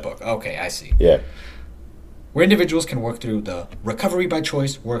Choice Yeah. workbook. Okay, I see. Yeah. Where individuals can work through the Recovery by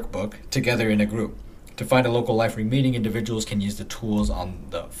Choice workbook together in a group. To find a local life meeting, individuals can use the tools on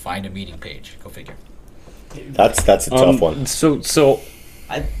the Find a Meeting page. Go figure. That's a tough one. So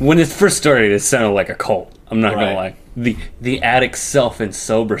when it first started, it sounded like a cult. I'm not gonna lie. The addict self and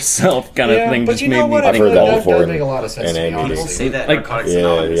sober self kind of thing just made me I've think. heard that before does in- make a lot of sense in to me, a meeting. People honestly. say that Like- Narcotics Yeah,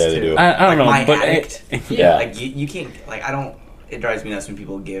 Anonymous yeah, they too. do. I don't know, my but addict. Yeah. Like you can't like I don't. It drives me nuts when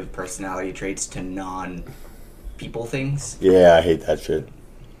people give personality traits to non-people things. Yeah, I hate that shit.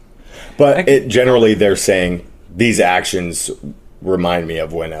 But generally they're saying these actions remind me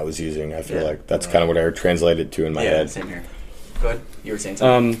of when I was using. I feel Yeah. like that's kind of what I translated to in my Yeah, head. same here. Go ahead. You were saying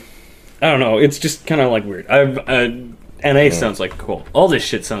something. I don't know. It's just kind of like weird. NA sounds like a cult. All this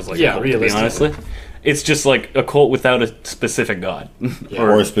shit sounds like a cult, to be realistically. honestly. It's just like a cult without a specific god.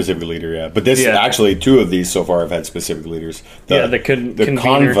 Or a specific leader, yeah. But this actually, two of these so far have had specific leaders. The convener.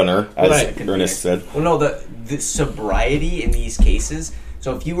 convener, as Right. Ernest said. Well, no, the sobriety in these cases.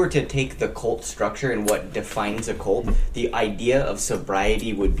 So if you were to take the cult structure and what defines a cult, the idea of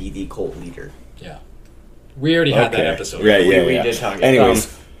sobriety would be the cult leader. Yeah. We already had that episode. Right, yeah, we yeah. did talk about Anyways,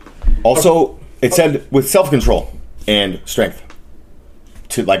 also, it said with self-control and strength.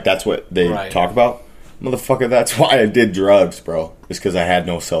 To like, that's what they Right. talk about. Motherfucker, that's why I did drugs, bro. It's because I had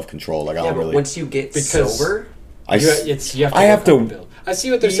no self-control. Like, I Yeah, don't but really... once you get Because- sober, I s- You have to I have to- build. I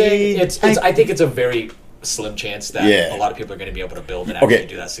see what they're saying. I think it's a very slim chance that Yeah. a lot of people are going to be able to build and Okay. actually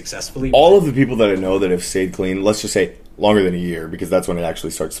do that successfully. all of the people that I know that have stayed clean, let's just say longer than a year, because that's when it actually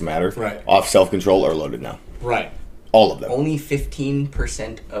starts to matter, Right. off self-control are loaded now. Right. All of them. only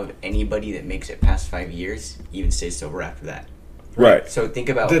 15% of anybody that makes it past 5 years even stays sober after that. Right. So think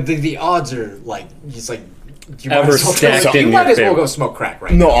about The odds are like it's like you Ever might as well, stacked you in might your as well favor. go smoke crack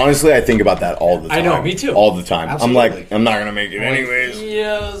right No, now. honestly, I think about that all the time. I know, me too. All the time. I'm Absolutely. like, I'm not going to make it anyways.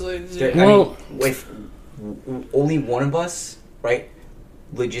 Yeah, I was like, There- Well- I mean, with only one of us, right?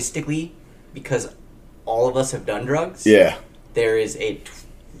 Logistically, because all of us have done drugs. Yeah. There is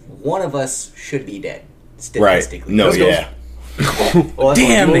one of us should be dead Right. statistically. No, Let's go. yeah. Well, that's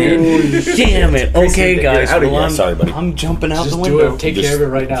Damn what- it! Damn it! Okay, guys. Out of Well, here. Sorry, buddy. I'm jumping out just the do window. it. Take Just- care of it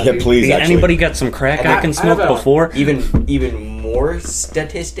right now. Yeah, dude. please, actually. Anybody got some crack I can smoke have a- before? Even more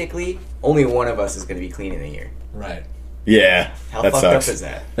statistically, only one of us is going to be clean in a year. Right. Yeah. How that fucked sucks. up is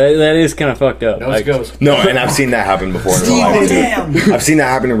that? That is kind of fucked up. Nose goes. No, and I've seen that happen before in real life. too. damn. I've seen that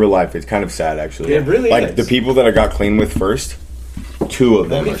happen in real life. It's kind of sad, actually. It really like is. the people that I got clean with first, two of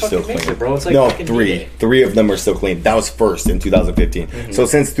them Nobody are still fucking makes clean. it, bro. It's like no, fucking three. D-Day. Three of them are still clean. That was first in 2015. Mm-hmm. So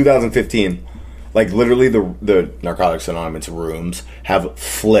since 2015, like literally the Narcotics Anonymous rooms have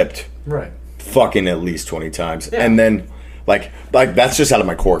flipped Right. fucking at least 20 times. Yeah. And then like that's just out of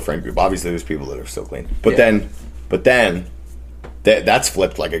my core friend group. Obviously there's people that are still clean. But Yeah. then that's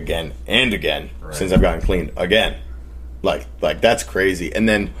flipped like again and again since I've gotten clean again. Like that's crazy. And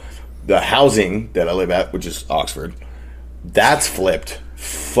then the housing that I live at, which is Oxford, that's flipped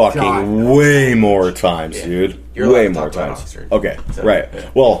fucking God. way more times, dude. You're allowed way to more talk about times. Oxford. Okay, So, right. yeah.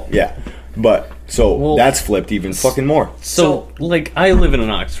 Well, yeah. But so Well, that's flipped even fucking more. So, like, I live in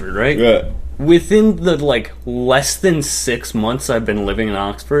Oxford, right? Yeah. Within the, like, less than 6 months I've been living in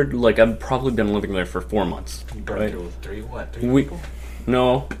Oxford, like, I've probably been living there for 4 months. Burned Right? through three We, people?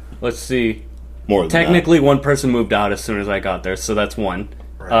 no, let's see. More than Technically, one person moved out as soon as I got there, so that's one.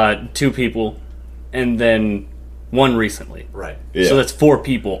 Right. 2 people, and then 1 recently. Right. that. Yeah. So that's 4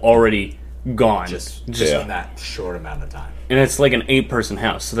 people already gone. Just Yeah. in that short amount of time. And it's like an 8-person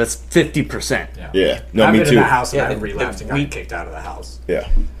house, so that's 50%. Yeah. No, I've me been too. in the house and Yeah, I the relapsed and got week- kicked out of the house. Yeah.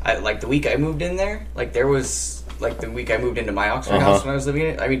 Like the week I moved in there, like there was like the week I moved into my Oxford Uh-huh. house when I was living in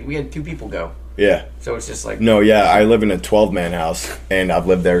it. I mean, we had 2 people go, Yeah. so it's just like No, yeah, I live in a 12-man house, and I've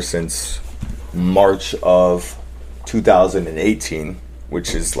lived there since March of 2018,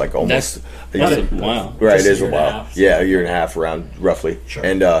 which is like almost Wow. right. Just It a is a year and a while. half. Yeah, a year and a half around roughly. Sure.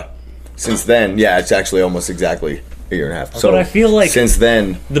 And since then, yeah, it's actually almost exactly a year and a half. So But I feel like since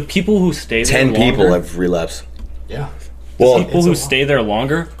then, the people who stay there 10 people longer- have relapsed. Yeah. Well, people It's who a stay there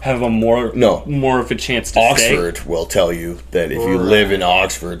longer have a more of a chance to stay. Oxford will tell you that if you live in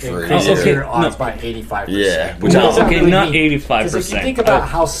Oxford for a Increases year, your odds by 85%. Yeah, which No, I- okay, not Because if you 85%. think about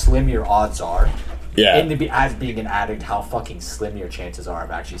how slim your odds are, Yeah. as being an addict, how fucking slim your chances are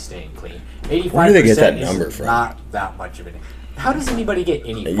of actually staying clean. 85% Where do they get that is number from? not that much of it. How does anybody get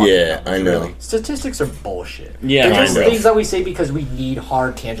any fucking Yeah, numbers, I know. really? Statistics are bullshit. Yeah, They're just kind of. things that we say because we need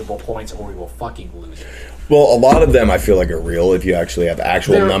hard, tangible points or we will fucking lose it. Well, a lot of them I feel like are real if you actually have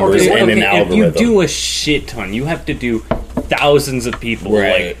actual They're- numbers okay, and an If algorithm. you do a shit ton, you have to do thousands of people.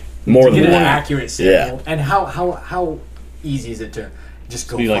 right. Like, More Get than an that. accurate sample. And how easy is it to just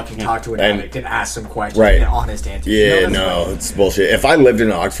go Be like, fucking talk to an and- addict and ask some questions Right. and get honest answers? Yeah, that's no, right. it's bullshit. If I lived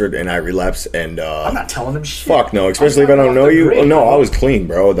in Oxford and I relapse and I'm not telling them shit. fuck no, especially if I I'm don't know off the you. grid, Oh, no, bro. I was clean,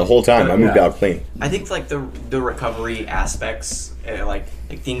 bro, the whole time. I moved Yeah. out clean. I think like the recovery aspects, like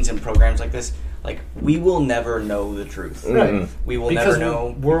things in programs like this, like we will never know the truth. Right. We will Because never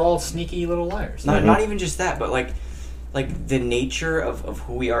know. we're all sneaky little liars. Not even just that, but like the nature of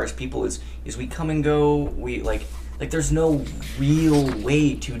who we are as people is we come and go. We like there's no real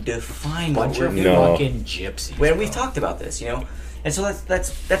way to define what Bunch we're of doing. No. fucking gypsies. When bro. we've talked about this, and so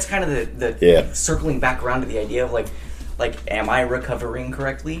that's kind of the Yeah. circling back around to the idea of like am I recovering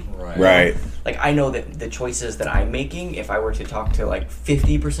correctly? Right. Like I know that the choices that I'm making, if I were to talk to like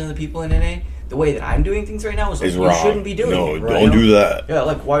 50% of the people in NA, the way that I'm doing things right now is like Is you wrong. shouldn't be doing no, it. don't do that. Yeah,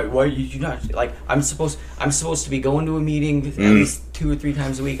 like why you not like I'm supposed to be going to a meeting at least 2 or 3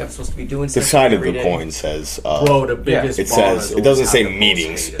 times a week. I'm supposed to be doing The stuff side of every the day. coin says Bro, the biggest it ballers says it always doesn't have say the most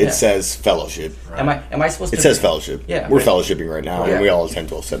meetings. haters. It Yeah. says fellowship. Am I supposed to? It says fellowship. Yeah, we're but- fellowshipping right now, Yeah. and we all attend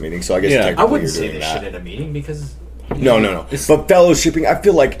 12-step meetings. So I guess Yeah. technically I wouldn't you're say doing this that. shit in a meeting because No. But fellowshipping, I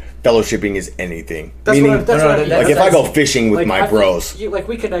feel like fellowshipping is anything. that's Meaning, what that's no, what no, I mean. like, like if I That's- go fishing with like, my I feel- bros,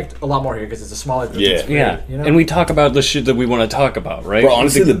 we connect a lot more here because it's a smaller group. Yeah. It's great, yeah, you know? and we talk about the shit that we want to talk about, right? bro,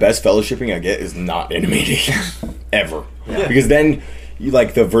 honestly, the best fellowshipping I get is not in a meeting ever, because then you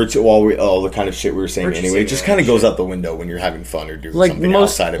like the virtual, all the kind of shit we were saying Virtual anyway. It just kind of simulation. goes out the window when you're having fun or doing like something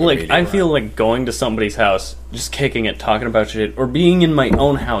most, outside of a like meeting. I feel like going to somebody's house, just kicking it, talking about shit, or being in my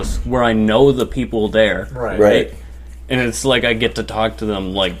own house where I know the people there, Right. And it's like I get to talk to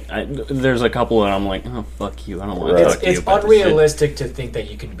them. Like there's a couple that I'm like, oh fuck you, I don't want to Right. talk to you It's about this shit. unrealistic to think that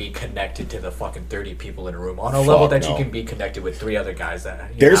you can be connected to the fucking 30 people in a room on a level that no. you can be connected with 3 other guys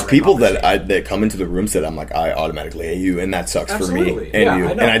that There's have a people that conversation. that come into the rooms that I'm like, I automatically hate you, and that sucks for me Absolutely. and Yeah, you,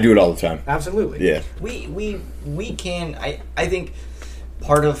 I know. and I do it all the time. Absolutely. Yeah, We can I think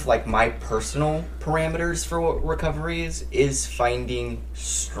part of like my personal parameters for what recovery is finding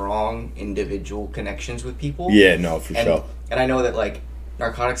strong individual connections with people. yeah, no, for and, sure. and I know that like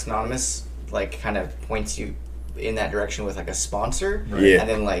Narcotics Anonymous like kind of points you in that direction with like a sponsor. Yeah. And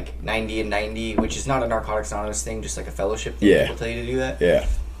then like 90 and 90, which is not a Narcotics Anonymous thing, just like a fellowship thing. Yeah. People tell you to do that. Yeah,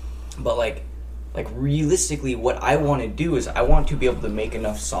 But like realistically, what I want to do is I want to be able to make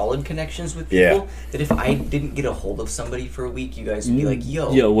enough solid connections with people Yeah. that if I didn't get a hold of somebody for a week, you guys would be like,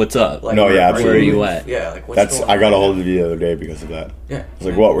 "Yo, what's up? like, No, yeah, where are absolutely. you at? Yeah, like what's that's going I got a on? hold of you the other day because of that. Yeah, I was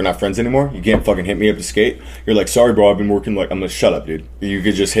like, what? We're not friends anymore? You can't fucking hit me up to skate? You're like, sorry, bro, I've been working. Like, I'm gonna shut up, dude. You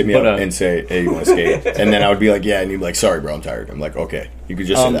could just hit me But, up and say, hey, you want to skate? And then I would be like, yeah, and you'd be like, sorry, bro, I'm tired. I'm like, okay. You could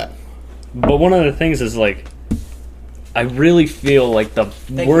just say that. But one of the things is like, I really feel like the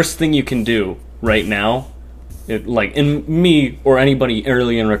worst thing you can do right now, like in me or anybody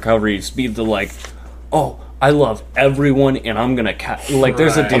early in recovery, is be the like, oh, I love everyone and I'm gonna like.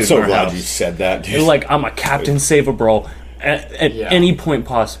 There's a Right. dude I'm so in our glad house. you said that, dude. Like I'm a Captain Save a Bro at Yeah. any point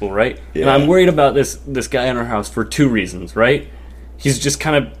possible, right? And Yeah. I'm worried about this guy in our house for 2 reasons, right? He's just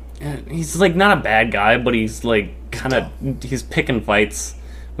kind of, he's like not a bad guy, but he's like kind of, he's picking fights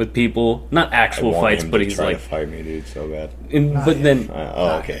with people, not I actual want fights, him but to he's try like, to fight me, dude, so bad. but then.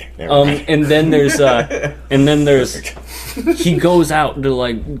 Oh, okay. Never mind. And then there's he goes out to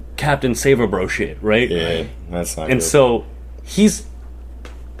like Captain Save a Bro shit, right? Yeah, that's not And good. so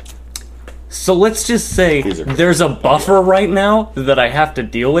so let's just say These are- there's a buffer right now that I have to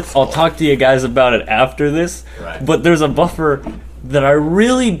deal with. I'll talk to you guys about it after this. Right. But there's a buffer that I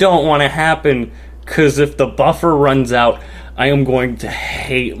really don't want to happen, because if the buffer runs out, I am going to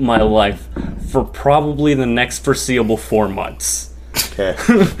hate my life for probably the next foreseeable 4 months. Okay.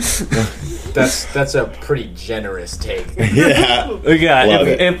 That's a pretty generous take. Yeah. Yeah,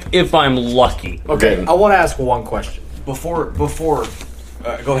 Love if I'm lucky. Okay, Okay. I want to ask one question. Before go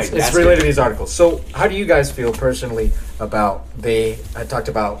ahead. It's ask related it. to these articles. So, how do you guys feel personally about I talked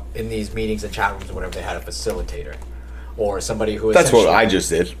about in these meetings and chat rooms or whatever, they had a facilitator or somebody who That's what essentially- I just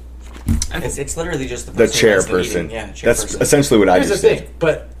did. It's literally just the The person who runs the chairperson. meeting. Yeah, That's chairperson. essentially what I Here's the just thing, did.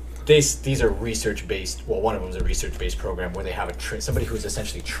 but these are research based. Well, one of them is a research based program where they have somebody who's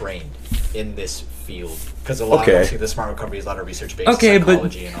essentially trained in this field, because a lot Okay. of the smart recovery is a lot of research based Okay, but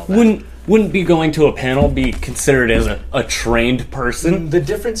psychology and all that. wouldn't be going to a panel be considered as a trained person? The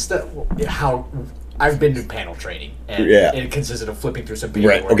difference that how I've been to panel training, and Yeah. it consisted of flipping through some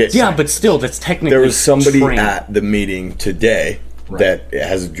Right, okay. Yeah, but still, that's technically There was somebody trained. at the meeting today Right. that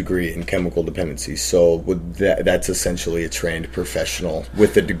has a degree in chemical dependency. So would that's essentially a trained professional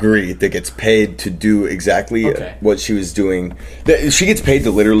with a degree that gets paid to do exactly Okay. what she was doing. She gets paid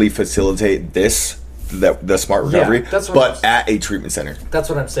to literally facilitate the smart recovery, that's what but I'm- at a treatment center. That's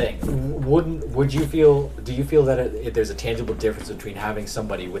what I'm saying. Do you feel that there's a tangible difference between having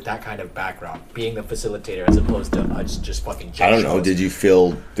somebody with that kind of background being the facilitator as opposed to just fucking I don't know. shows? Did you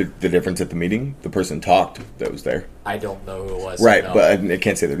feel the difference at the meeting? The person talked that was there. I don't know who it was. Right, no. but I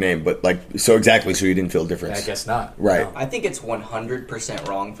can't say their name. But so exactly, so you didn't feel a difference. I guess not. Right. No. I think it's 100%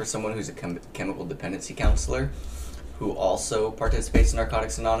 wrong for someone who's a chemical dependency counselor who also participates in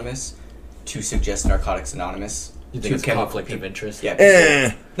Narcotics Anonymous to suggest Narcotics Anonymous. You to think it's chemical conflict of people. interest? Yeah.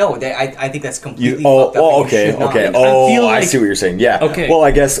 Eh. No, I think that's completely Oh, fucked up. and you okay, should not. okay. I Oh, feel I like- see what you're saying. Yeah. Okay. Well,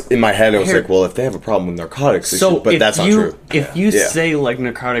 I guess in my head I was Here- like, well, if they have a problem with narcotics, they So should, but if that's not you, true. If you Yeah. say like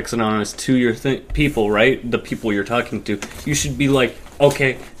Narcotics Anonymous to your people, right, the people you're talking to, you should be like,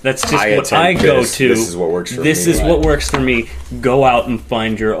 okay, that's just I what attend I go this. to. This is what works for This me. is Right. what works for me. Go out and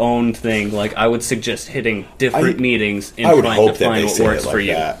find your own thing. Like I would suggest hitting different meetings and I would trying hope to that find they what say works it like for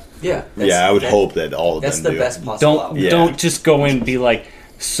you. that. Yeah. Yeah, I would hope that all of That's them the do. best possible Don't outcome. Yeah. don't just go in and be like,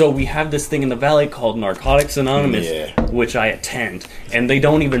 so we have this thing in the valley called Narcotics Anonymous, Yeah. which I attend, and they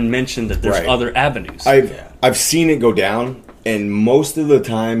don't even mention that there's Right. other avenues. I've seen it go down, and most of the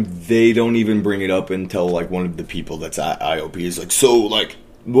time they don't even bring it up until like one of the people that's at IOP is like, so like,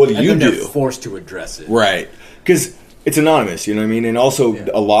 what do And you then they're do? forced to address it. Right. Because it's anonymous, you know what I mean? And also,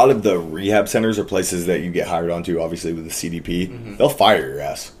 a lot of the rehab centers are places that you get hired onto, obviously, with the CDP. They'll fire your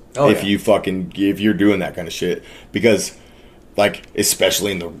ass if you're doing that kind of shit. Because, like,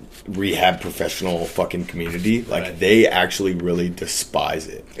 especially in the rehab professional fucking community, like, Right. they actually really despise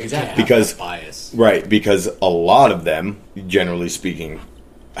it. Exactly. Because, bias. right, because a lot of them, generally speaking,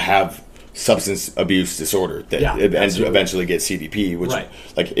 have substance abuse disorder that Yeah, absolutely. eventually get CDP, which Right.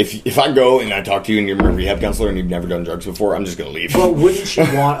 like if I go and I talk to you and you're a rehab counselor and you've never done drugs before, I'm just gonna leave. But wouldn't you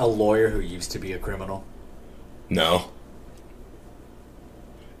want a lawyer who used to be a criminal? No.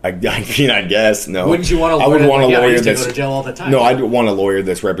 I mean, I guess no. Wouldn't you want a lawyer? I would want a I lawyer used to that's go to jail all the time. no. I'd want a lawyer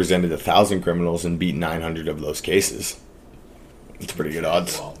that's represented 1,000 criminals and beat 900 of those cases. It's pretty good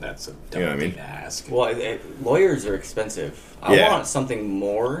odds. Well, that's a You know dumb what I mean? thing to ask. Well, lawyers are expensive. I Yeah. want something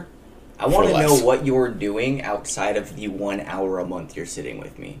more. I want to For know less. what you're doing outside of the 1 hour a month you're sitting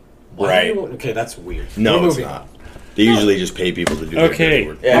with me. Why Right. do you- okay, that's weird. No, We're it's moving not. on. They usually just pay people to do their Okay. dirty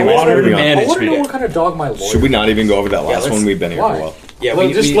work. Yeah, Anyways, water moving on. I want to management. know what kind of dog my lawyer. Should we not even go over that last let's- one? We've been here Why? for a while. Yeah, Well,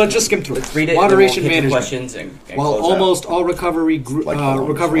 let's just skim through Let's it. read it. Moderation and then we'll hit the management. questions and While close out. almost all recovery Like how long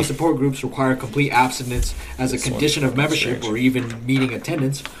recovery this was. support groups require complete abstinence as a This condition one's of membership strange. or even meeting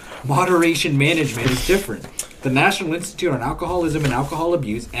attendance, moderation management is different. The National Institute on Alcoholism and Alcohol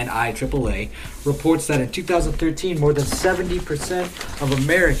Abuse (NIAAA) reports that in 2013, more than 70% of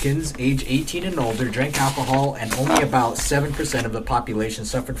Americans age 18 and older drank alcohol, and only about 7% of the population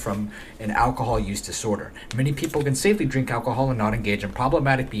suffered from an alcohol use disorder. Many people can safely drink alcohol and not engage in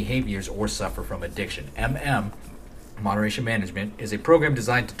problematic behaviors or suffer from addiction. Moderation Management, is a program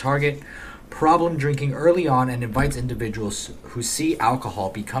designed to target problem drinking early on and invites individuals who see alcohol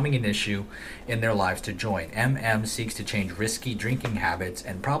becoming an issue in their lives to join. seeks to change risky drinking habits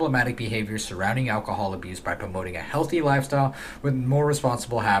and problematic behaviors surrounding alcohol abuse by promoting a healthy lifestyle with more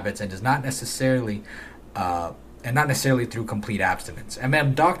responsible habits, and does not necessarily through complete abstinence.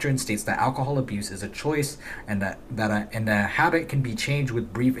 Doctrine states that alcohol abuse is a choice and that a habit can be changed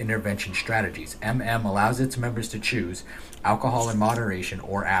with brief intervention strategies. Allows its members to choose alcohol in moderation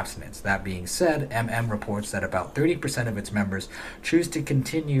or abstinence. That being said, reports that about 30% of its members choose to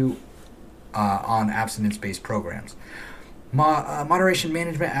continue on abstinence-based programs. Moderation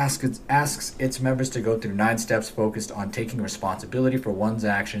Management asks its members to go through 9 steps focused on taking responsibility for one's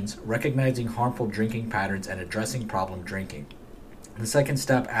actions, recognizing harmful drinking patterns, and addressing problem drinking. The second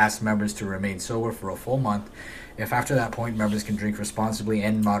step asks members to remain sober for a full month. If after that point members can drink responsibly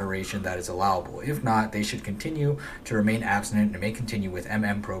and in moderation, that is allowable. If not, they should continue to remain abstinent and may continue with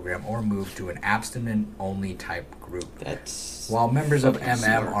program or move to an abstinent-only type group. That's While members of fucking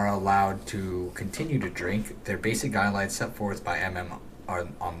smart. are allowed to continue to drink, their basic guidelines set forth by are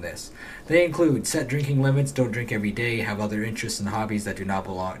on this. They include set drinking limits, don't drink every day, have other interests and hobbies that do not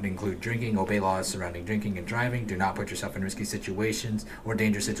belong, include drinking, obey laws surrounding drinking and driving, do not put yourself in risky situations or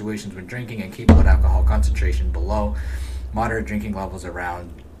dangerous situations when drinking, and keep blood alcohol concentration below moderate drinking levels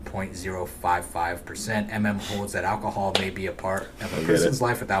around 0.055%. Holds that alcohol may be a part of a get person's it.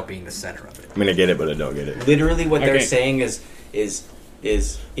 life without being the center of it. I mean, I get it, but I don't get it. literally what they're Okay. saying is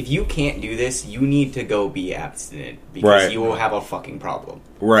is if you can't do this, you need to go be abstinent because Right. you will have a fucking problem.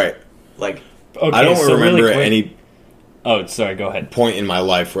 Right. Like, Okay, I don't so remember really quick- any Oh, sorry. Go ahead. point in my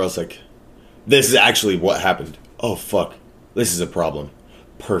life where I was like, this is actually what happened. Oh, fuck. This is a problem.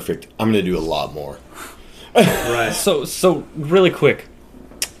 Perfect. I'm going to do a lot more. Right. So really quick,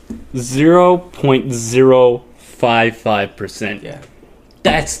 0.055%. yeah,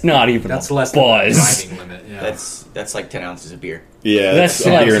 That's not even That's a less than the buzz. driving limit. Yeah. that's like 10 ounces of beer. Yeah, That's that's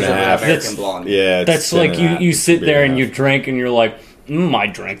a like- beer and a that's- half. American Blonde. Yeah, it's That's 10 like and a half. you It's a sit beer there and and a you half. drink and you're like, I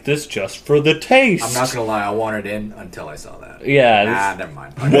drank this just for the taste. I'm not gonna lie, I wanted in until I saw that. Yeah, Ah, this- never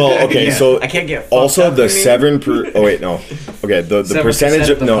mind. Well, okay, Yeah, so I can't get fucked also up, the you mean? 7 Oh wait, no. Okay, the 7% percentage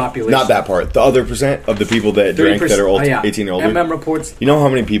of of the no, population. not that part. The other percent of the people that drank that are old, 18 and older. MM reports. You know how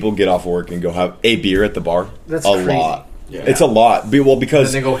many people get off work and go have a beer at the bar? That's a crazy. lot. Yeah. It's a lot. Well,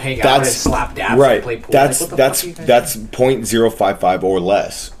 because And then they go hang out and slap dabs right. and play pool. That's Like, what the that's fuck are you guys that's 0.055 or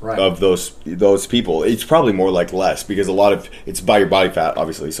less Right. of those people. It's probably more like less because a lot of it's by your body fat,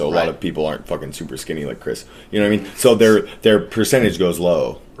 obviously. So a lot Right. of people aren't fucking super skinny like Chris. You know what I mean? So their percentage goes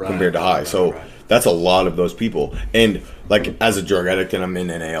low Right, compared to high. right, So right. that's a lot of those people. And like as a drug addict, and I'm in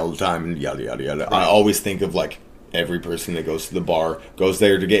NA all the time, and yada yada yada. I always think of like every person that goes to the bar goes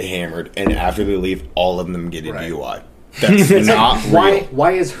there to get hammered, and after they leave, all of them get a Right. DUI. That's not real.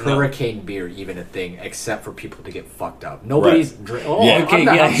 Why is hurricane beer even a thing except for people to get fucked up? Nobody's oh, Yeah. I'm Okay,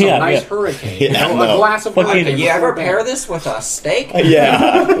 gonna yeah, have some yeah, nice yeah. hurricane. Yeah, You know, no. a glass of Fucking- hurricane. You ever before pair bed. this with a steak?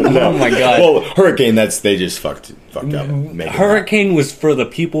 Yeah. Oh my god. Well, hurricane. They just fucked up. Make it Hurricane was for the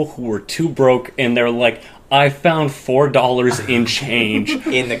people who were too broke and they're like, I found $4 in change.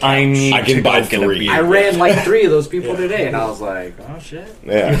 In the I couch. need I can to buy go get a 3. beer. I ran like 3 of those people today, and I was like, oh shit.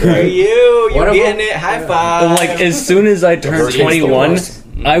 Yeah. For Right. you're One of getting them- it. High five. Like, as soon as I turned Hurricane's the 21, worst.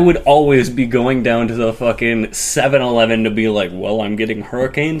 I would always be going down to the fucking 7-Eleven to be like, well, I'm getting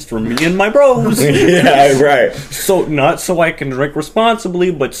hurricanes for me and my bros. Yeah. Right. So, not so I can drink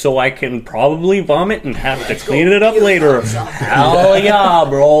responsibly, but so I can probably vomit and have to clean it up later. Hell yeah,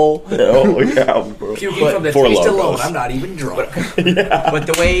 bro. Oh yeah, bro. Puking from the For taste alone, logos. I'm not even drunk. but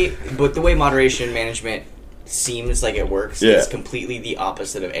the way moderation management seems like it works Yeah. is completely the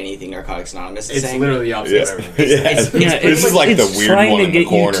opposite of anything Narcotics Anonymous is It's saying. literally the opposite Yeah. of everything. Yeah. It's- Yeah, This is like the it's weird trying one to in the get you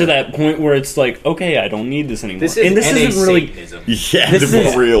corner. to that point where it's like, okay, I don't need this anymore. This is and this NA isn't really. Satanism. Yeah, This for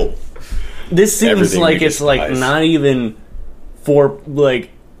is- real. This seems Everything like we it's like despise. not even for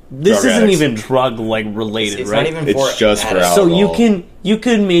like. This Drug isn't addicts. even drug like related, It's right? not even It's for just for addicts. So you alcohol.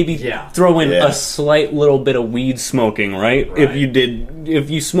 can maybe Yeah. throw in Yeah. a slight little bit of weed smoking, right? Right. If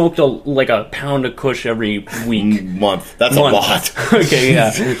you smoked like a pound of Kush every week. Month. That's Month. a lot. Okay,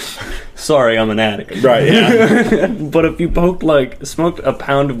 yeah. Sorry, I'm an addict. Right. Yeah. But if you smoked a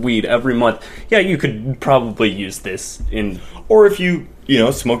pound of weed every month, yeah, you could probably use this in. Or if you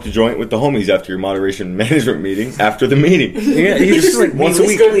smoked a joint with the homies after your moderation management meeting after the meeting. Yeah, you just like Once a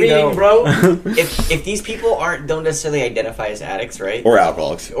week. Realistically, Meeting, though, bro. if these people don't necessarily identify as addicts, right? Or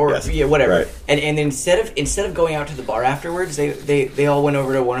alcoholics. Or yes. yeah, whatever. Right. And instead of going out to the bar afterwards, they all went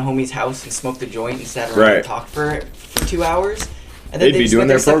over to one homie's house and smoked a joint and sat around Right. and talked for 2 hours. And They'd then be just doing went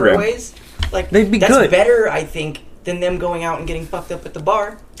their their separate program. ways. Like They'd be that's good. better, I think, than them going out and getting fucked up at the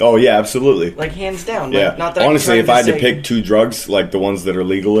bar. Oh, yeah, absolutely. Like hands down. Yeah. Like, not that I'm Honestly, trying if I had to say- pick 2 drugs, like the ones that are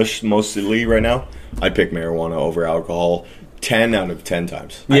legalish mostly right now, I'd pick marijuana over alcohol 10 out of 10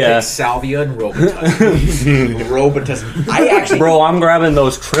 times. I Yeah. think salvia and Robitussin. Robitussin. I actually Bro, I'm grabbing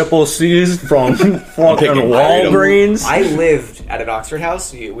those triple C's from fucking picking Pyridum. Walgreens. I lived at an Oxford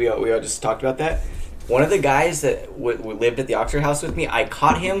house. We all just talked about that. One of the guys that lived at the Oxford house with me, I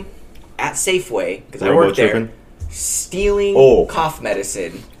caught him at Safeway because I worked there, Robo-tripping? stealing Oh. cough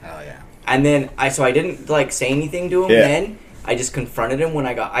medicine. Hell yeah. And then I didn't like say anything to him. Yeah. Then I just confronted him when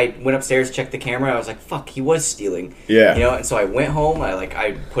I went upstairs, checked the camera. I was like, "Fuck, he was stealing." Yeah. And so I went home.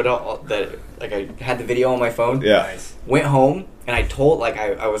 I put out I had the video on my phone. Yeah. Nice. Went home and I told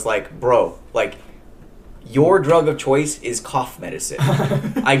I was like, "Bro, like your drug of choice is cough medicine.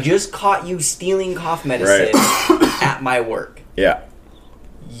 I just caught you stealing cough medicine at my work. Yeah.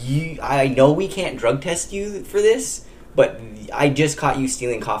 I know we can't drug test you for this, but I just caught you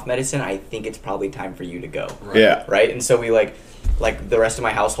stealing cough medicine. I think it's probably time for you to go." Yeah. Right? And so we like the rest of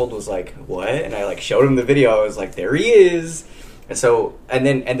my household was like, "What?" And I showed him the video. I was like, "There he is." And so and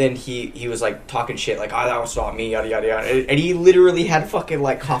then he was like talking shit like, "Oh, that was not me, yada yada yada." And he literally had fucking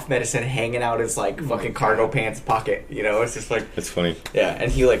cough medicine hanging out his fucking cargo pants pocket. It's just like, That's funny. yeah.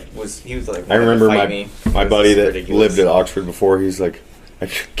 And he was like, I remember wanted to fight my me. my It was buddy that ridiculous. lived at Oxford before. He's like, I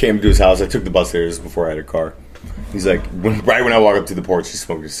came to his house. I took the bus there just before I had a car. He's like, right when I walk up to the porch, he's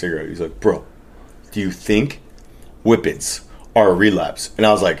smoking a cigarette. He's like, "Bro, do you think whippets are a relapse. And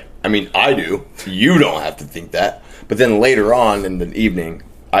I was like, I mean, I do. You don't have to think that. But then later on in the evening,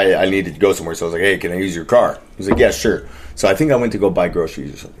 I needed to go somewhere. So I was like, hey, can I use your car? He was like, yeah, sure. So I think I went to go buy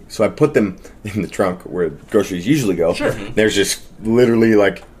groceries or something. So I put them in the trunk where groceries usually go. Sure. There's just literally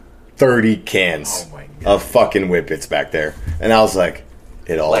like 30 cans of fucking Whippets back there. And I was like,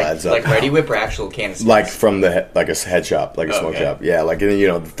 it all adds up. Like Ready Whip or actual cans? Like from a head shop, like a smoke shop. Yeah, like, the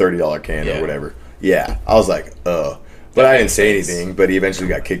 $30 can or whatever. Yeah. I was like, But I didn't say anything, but he eventually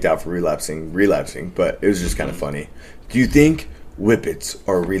got kicked out for relapsing. But it was just kind of funny. Do you think Whippets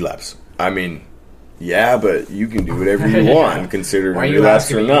are a relapse? I mean, yeah, but you can do whatever you want, considered a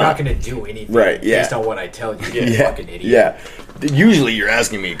relapse or not. You're not going to do anything based on what I tell you, you fucking idiot. Yeah. Usually you're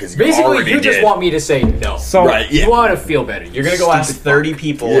asking me because you just want me to say no. So you want to feel better. You're going to go ask 30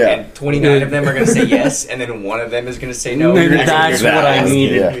 people, and 29 of them are going to say yes, and then one of them is going to say no. That's what I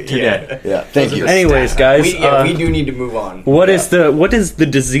needed today. Yeah, thank you. Anyways, guys, we do need to move on. What is the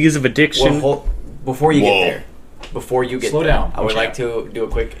disease of addiction? Well, before you get there, Slow down. I would like to do a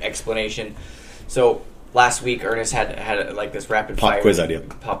quick explanation. So last week, Ernest had like this rapid fire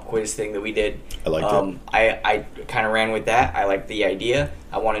pop quiz thing that we did. I liked it. I kind of ran with that. I liked the idea.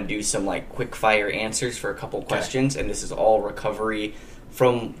 I want to do some like quick fire answers for a couple questions, and this is all recovery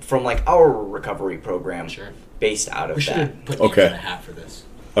from like our recovery program, based out of we should that. have put names in a hat for this.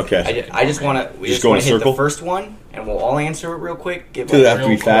 Okay. I just want to. We just want to hit the first one, and we'll all answer it real quick. Does it have to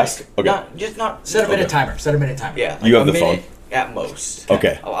be fast? Okay. Not set a minute timer. Yeah. You have the phone at most.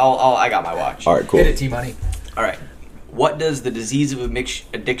 Okay. I got my watch. All right. Cool. Hit it, T-Money. All right. What does the disease of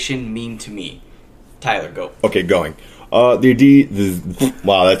addiction mean to me? Tyler, go. Okay, going. Wow,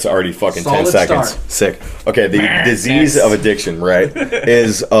 that's already fucking Solid 10 seconds. start. Sick. Okay, the disease of addiction, right,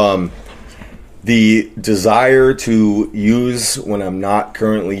 is the desire to use when I'm not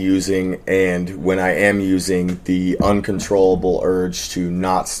currently using, and when I am using, the uncontrollable urge to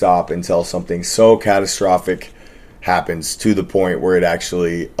not stop until something so catastrophic happens to the point where it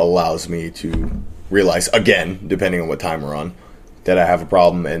actually allows me to realize, again, depending on what time we're on, that I have a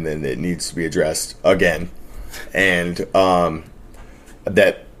problem and then it needs to be addressed again. And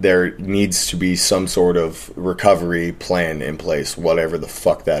that there needs to be some sort of recovery plan in place, whatever the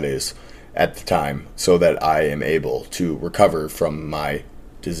fuck that is, at the time, so that I am able to recover from my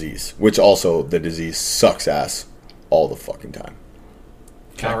disease. Which also, the disease sucks ass all the fucking time.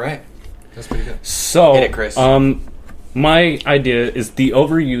 All right. That's pretty good. So, Hit it, Chris. my idea is the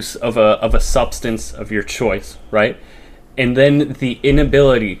overuse of a substance of your choice, right? And then the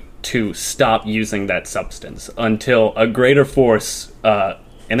inability to stop using that substance until a greater force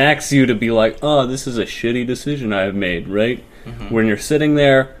enacts you to be like, oh, this is a shitty decision I have made, right? Mm-hmm. When you're sitting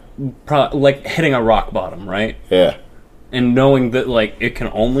there, like hitting a rock bottom, right? Yeah. And knowing that, like, it can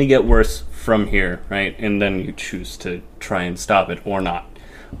only get worse from here, right? And then you choose to try and stop it or not.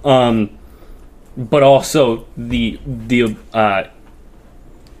 But also the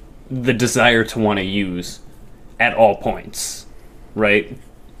desire to want to use at all points, right?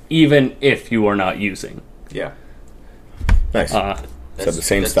 Even if you are not using. Yeah. Nice. Said the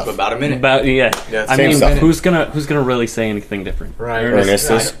same stuff. About a minute. I mean, stuff. who's gonna really say anything different? Right.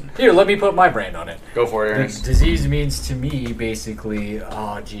 Ernest. Here, let me put my brand on it. Go for it, Ernest. Disease means to me basically,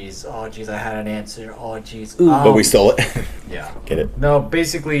 oh geez, I had an answer. Oh geez. But we stole it. Yeah. Get it? No,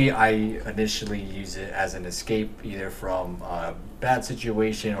 basically, I initially use it as an escape, either from a bad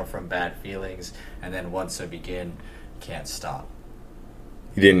situation or from bad feelings, and then once I begin, can't stop.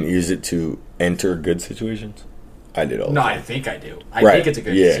 You didn't use it to enter good situations? I did all the No, time. I think I do. I think it's a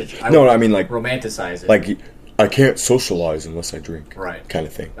good situation. No, I mean, like, romanticize it. like, I can't socialize unless I drink. Right. Kind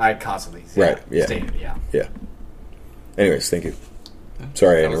of thing. I constantly. Right, yeah. Stated, yeah. Yeah. Anyways, thank you.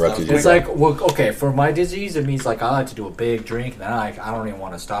 Sorry I interrupted you. It's like, well, okay, for my disease, it means like I like to do a big drink, and then I don't even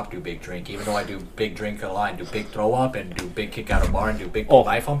want to stop do big drink, even though I do big drink a lot, and do big throw up, and do big kick out of bar, and do big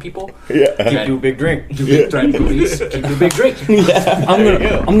knife on people. Yeah. Do a big drink. Do big threat police. Keep do big drink. I'm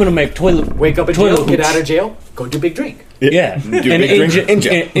gonna make toilet. Wake up in jail, get out of jail, go do big drink. Yeah. Do big drink in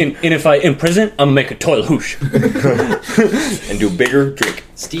jail. And if I in prison, I'm gonna make a toilet hoosh. And do bigger drink.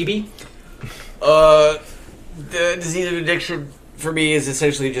 Stevie? The disease of addiction for me is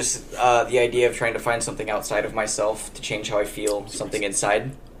essentially just the idea of trying to find something outside of myself to change how I feel, something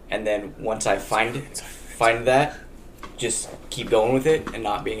inside, and then once I find that, just keep going with it and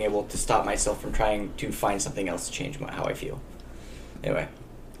not being able to stop myself from trying to find something else to change how I feel. Anyway.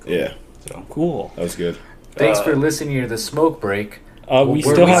 Cool. Yeah. So Cool. That was good. Thanks for listening to the smoke break. We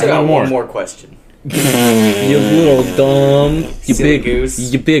still have got one one more. more question. You little dumb. You Silly big goose.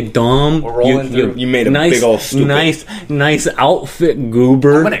 You big dumb. We're rolling through. You made a nice, big ol' stupid. nice outfit,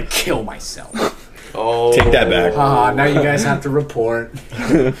 goober. I'm gonna kill myself. Oh, Take that back. Now you guys have to report.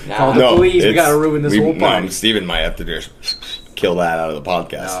 Call the Nah. police. We gotta ruin this whole party. No, Steven might have to just kill that out of the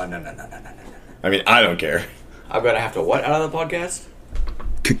podcast. No. I mean, I don't care. I'm gonna have to what out of the podcast?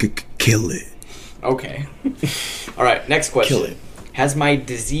 Kill it. Okay. All right. Next question. Kill it. Has my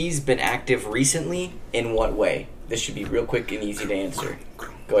disease been active recently? In what way? This should be real quick and easy to answer.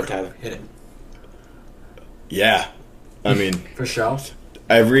 Go ahead, Tyler. Hit it. Yeah. I mean, For sure.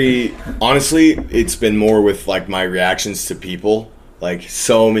 honestly, it's been more with like my reactions to people. Like,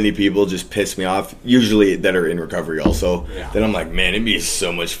 so many people just piss me off, usually that are in recovery also. Yeah. Then I'm like, man, it'd be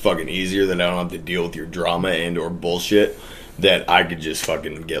so much fucking easier that I don't have to deal with your drama and or bullshit, that I could just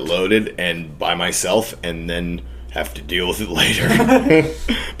fucking get loaded and by myself and then have to deal with it later.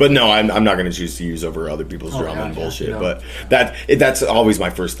 But no, I'm not going to choose to use over other people's drama and bullshit. no. But that's always my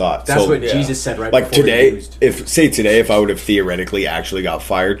first thought. That's So, what Jesus said right like before today, he used. if I would have theoretically actually got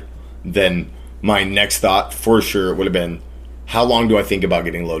fired, then my next thought for sure would have been, how long do I think about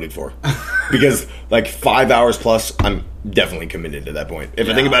getting loaded for? Because like 5 hours plus, I'm definitely committed to that point. If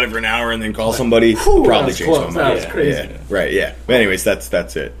I think about it for an hour and then call somebody, I'll probably that was change my close. mind. That was crazy. Yeah, right, yeah. But anyways,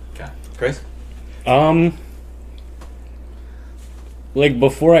 that's it. Okay. Chris? Like,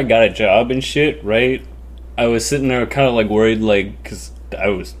 before I got a job and shit, right? I was sitting there kind of, like, worried, like, because I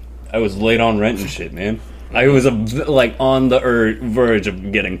was late on rent and shit, man. I was, like, on the verge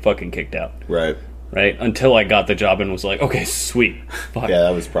of getting fucking kicked out, Right. right? Until I got the job and was like, okay, sweet. Fuck. Yeah,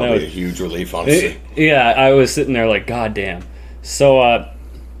 that was probably was- a huge relief, honestly. Yeah, I was sitting there like, God damn. So,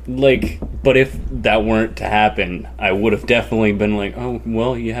 like, but if that weren't to happen, I would have definitely been like, oh,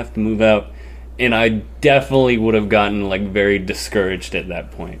 well, you have to move out. And I definitely would have gotten, like, very discouraged at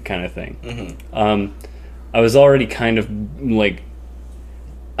that point, kind of thing. Mm-hmm. I was already kind of, like,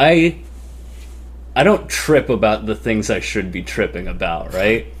 I don't trip about the things I should be tripping about,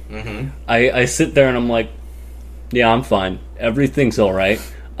 right? Mm-hmm. I sit there and I'm like, yeah, I'm fine. Everything's all right.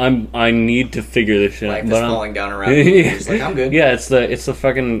 I need to figure this shit Life out. is But falling down around me. Just like, I'm good. yeah, it's the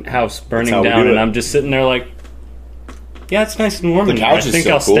fucking house burning how we down, do and it. I'm just sitting there like, yeah, it's nice and warm. The in here. couch I is think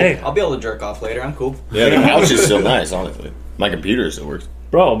so I'll cool. stay, I'll be able to jerk off later. I'm cool. Yeah, the couch is still nice, honestly. My computer still works.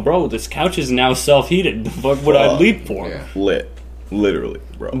 bro. This couch is now self-heated. The fuck would I leave for? Yeah. Lit. Literally,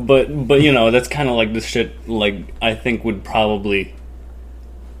 bro. But you know, that's kind of like the shit. Like, I think would probably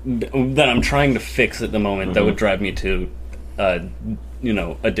that I'm trying to fix at the moment. That would drive me to, you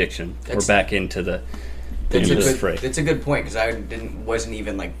know, addiction That's- or back into the It's into the a fray. good, it's a good point because I wasn't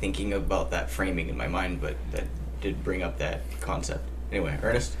even like thinking about that framing in my mind, but that did bring up that concept. Anyway,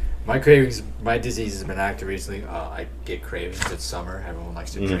 Ernest. My disease has been active recently. I get cravings. It's summer. Everyone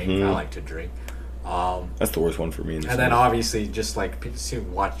likes to drink. I like to drink. That's the worst one for me. In this And then one. obviously just like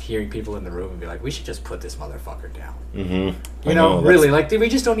hearing people in the room and be like, we should just put this motherfucker down. Mm-hmm. You know, really, like we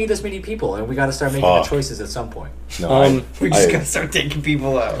just don't need this many people, and we got to start making the choices at some point. No, We just gotta start taking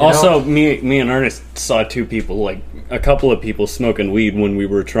people out. Also, me and Ernest saw two people, like a couple of people smoking weed when we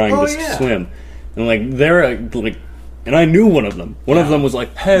were trying Oh, to yeah. swim, and like they're like, and I knew one of them. One of them was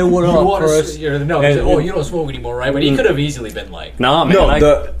like, "Hey, what up, Chris?" You And- you don't smoke anymore, right? But he could have easily been like, Nah, man. no,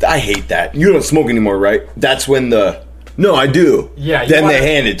 I I hate that. You don't smoke anymore, right? That's when no, I do. Yeah, you Then wanna-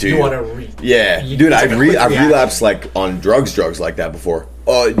 they hand it to you you. wanna yeah, you- dude, it's I've like a quick I've reaction. relapsed like on drugs like that before.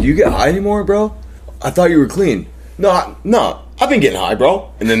 You get high anymore, bro? I thought you were clean. No, I've been getting high,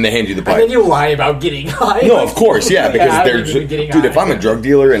 bro. And then they hand you the pipe. and then you lie about getting high. No, of course, yeah, because I they're haven't been getting dude. If high. I'm a drug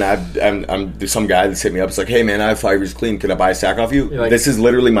dealer and I'm there's some guy that's hit me up, it's like, hey man, I have 5 years clean. Could I buy a sack off you? like- This is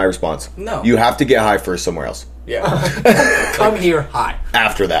literally my response. No. You have to get high first somewhere else. Yeah. Come here high.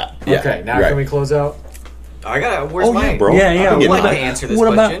 After that, yeah, Okay, now right. can we close out? I gotta. Where's Oh, yeah, my bro. Yeah, yeah, I would what like about- to answer this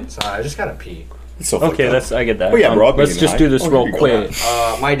what about- question. Sorry, I just gotta pee. It's so fucked okay, up. I get that. Oh, yeah, bro, I'll be let's getting just high. do this Oh, real you go. quick.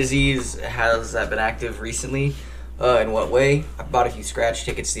 My disease has that been active recently. In what way? I bought a few scratch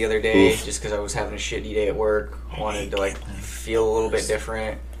tickets the other day Oof. just because I was having a shitty day at work. I wanted to like feel a little bit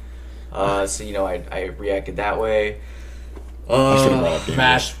different. So you know, I reacted that way. I should have brought up the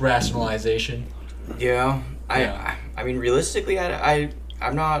Mass rationalization. Yeah, Yeah. I mean, realistically,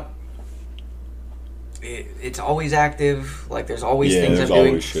 I'm not. It's always active. Like, there's always Yeah, things there's I'm doing.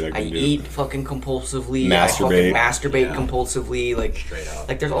 always shit I can do. eat fucking compulsively. Masturbate. I fucking masturbate Yeah. compulsively. Like, Straight up.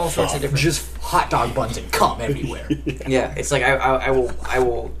 like there's all sorts of different. Just hot dog buns and cum everywhere. Yeah, it's like I will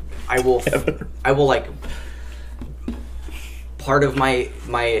like. Part of my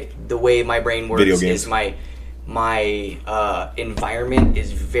the way my brain Video works games. is my environment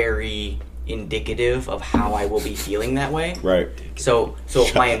is very indicative of how I will be feeling that way. Right. So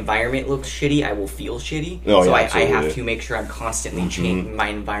if my environment looks shitty, I will feel shitty. Oh, so yeah, I absolutely. have to make sure I'm constantly changing. My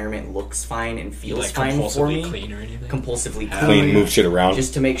environment looks fine and feels like fine for me. compulsively clean or anything? Compulsively Clean, move shit around.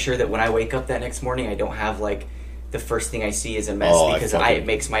 just to make sure that when I wake up that next morning, I don't have like the first thing I see is a mess Oh, because I it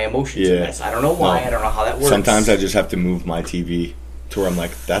makes my emotions a Yeah. mess. I don't know why. No. I don't know how that works. Sometimes I just have to move my TV to where I'm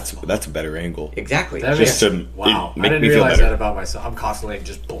like, that's a better angle. exactly. That Just makes- to wow, make I didn't me feel realize better. that about myself. I'm constantly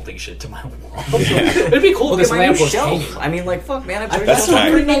just bolting shit to my wall. It'd be cool if Look this at my new lamp was shelf. hanging. I mean, like, fuck, man. I've That's a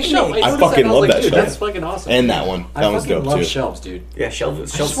tight. pretty nice shelf. I noticed fucking was love like, that dude, shelf. That's fucking awesome. And that one. I That one's fucking dope love too. shelves, dude. Yeah,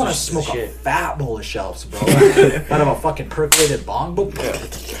 shelves. I just want to is smoke a shit. fat bowl of shelves, bro. Out of a fucking percolated bong. Boom.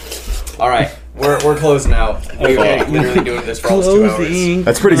 All right, we're closed now. We're literally doing this for almost 2 hours.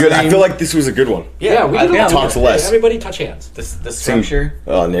 That's pretty good. I feel like this was a good one. Yeah, we I can love talk it. less. Everybody touch hands. The structure.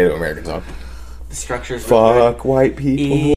 Native American song. The structure's Fuck white people.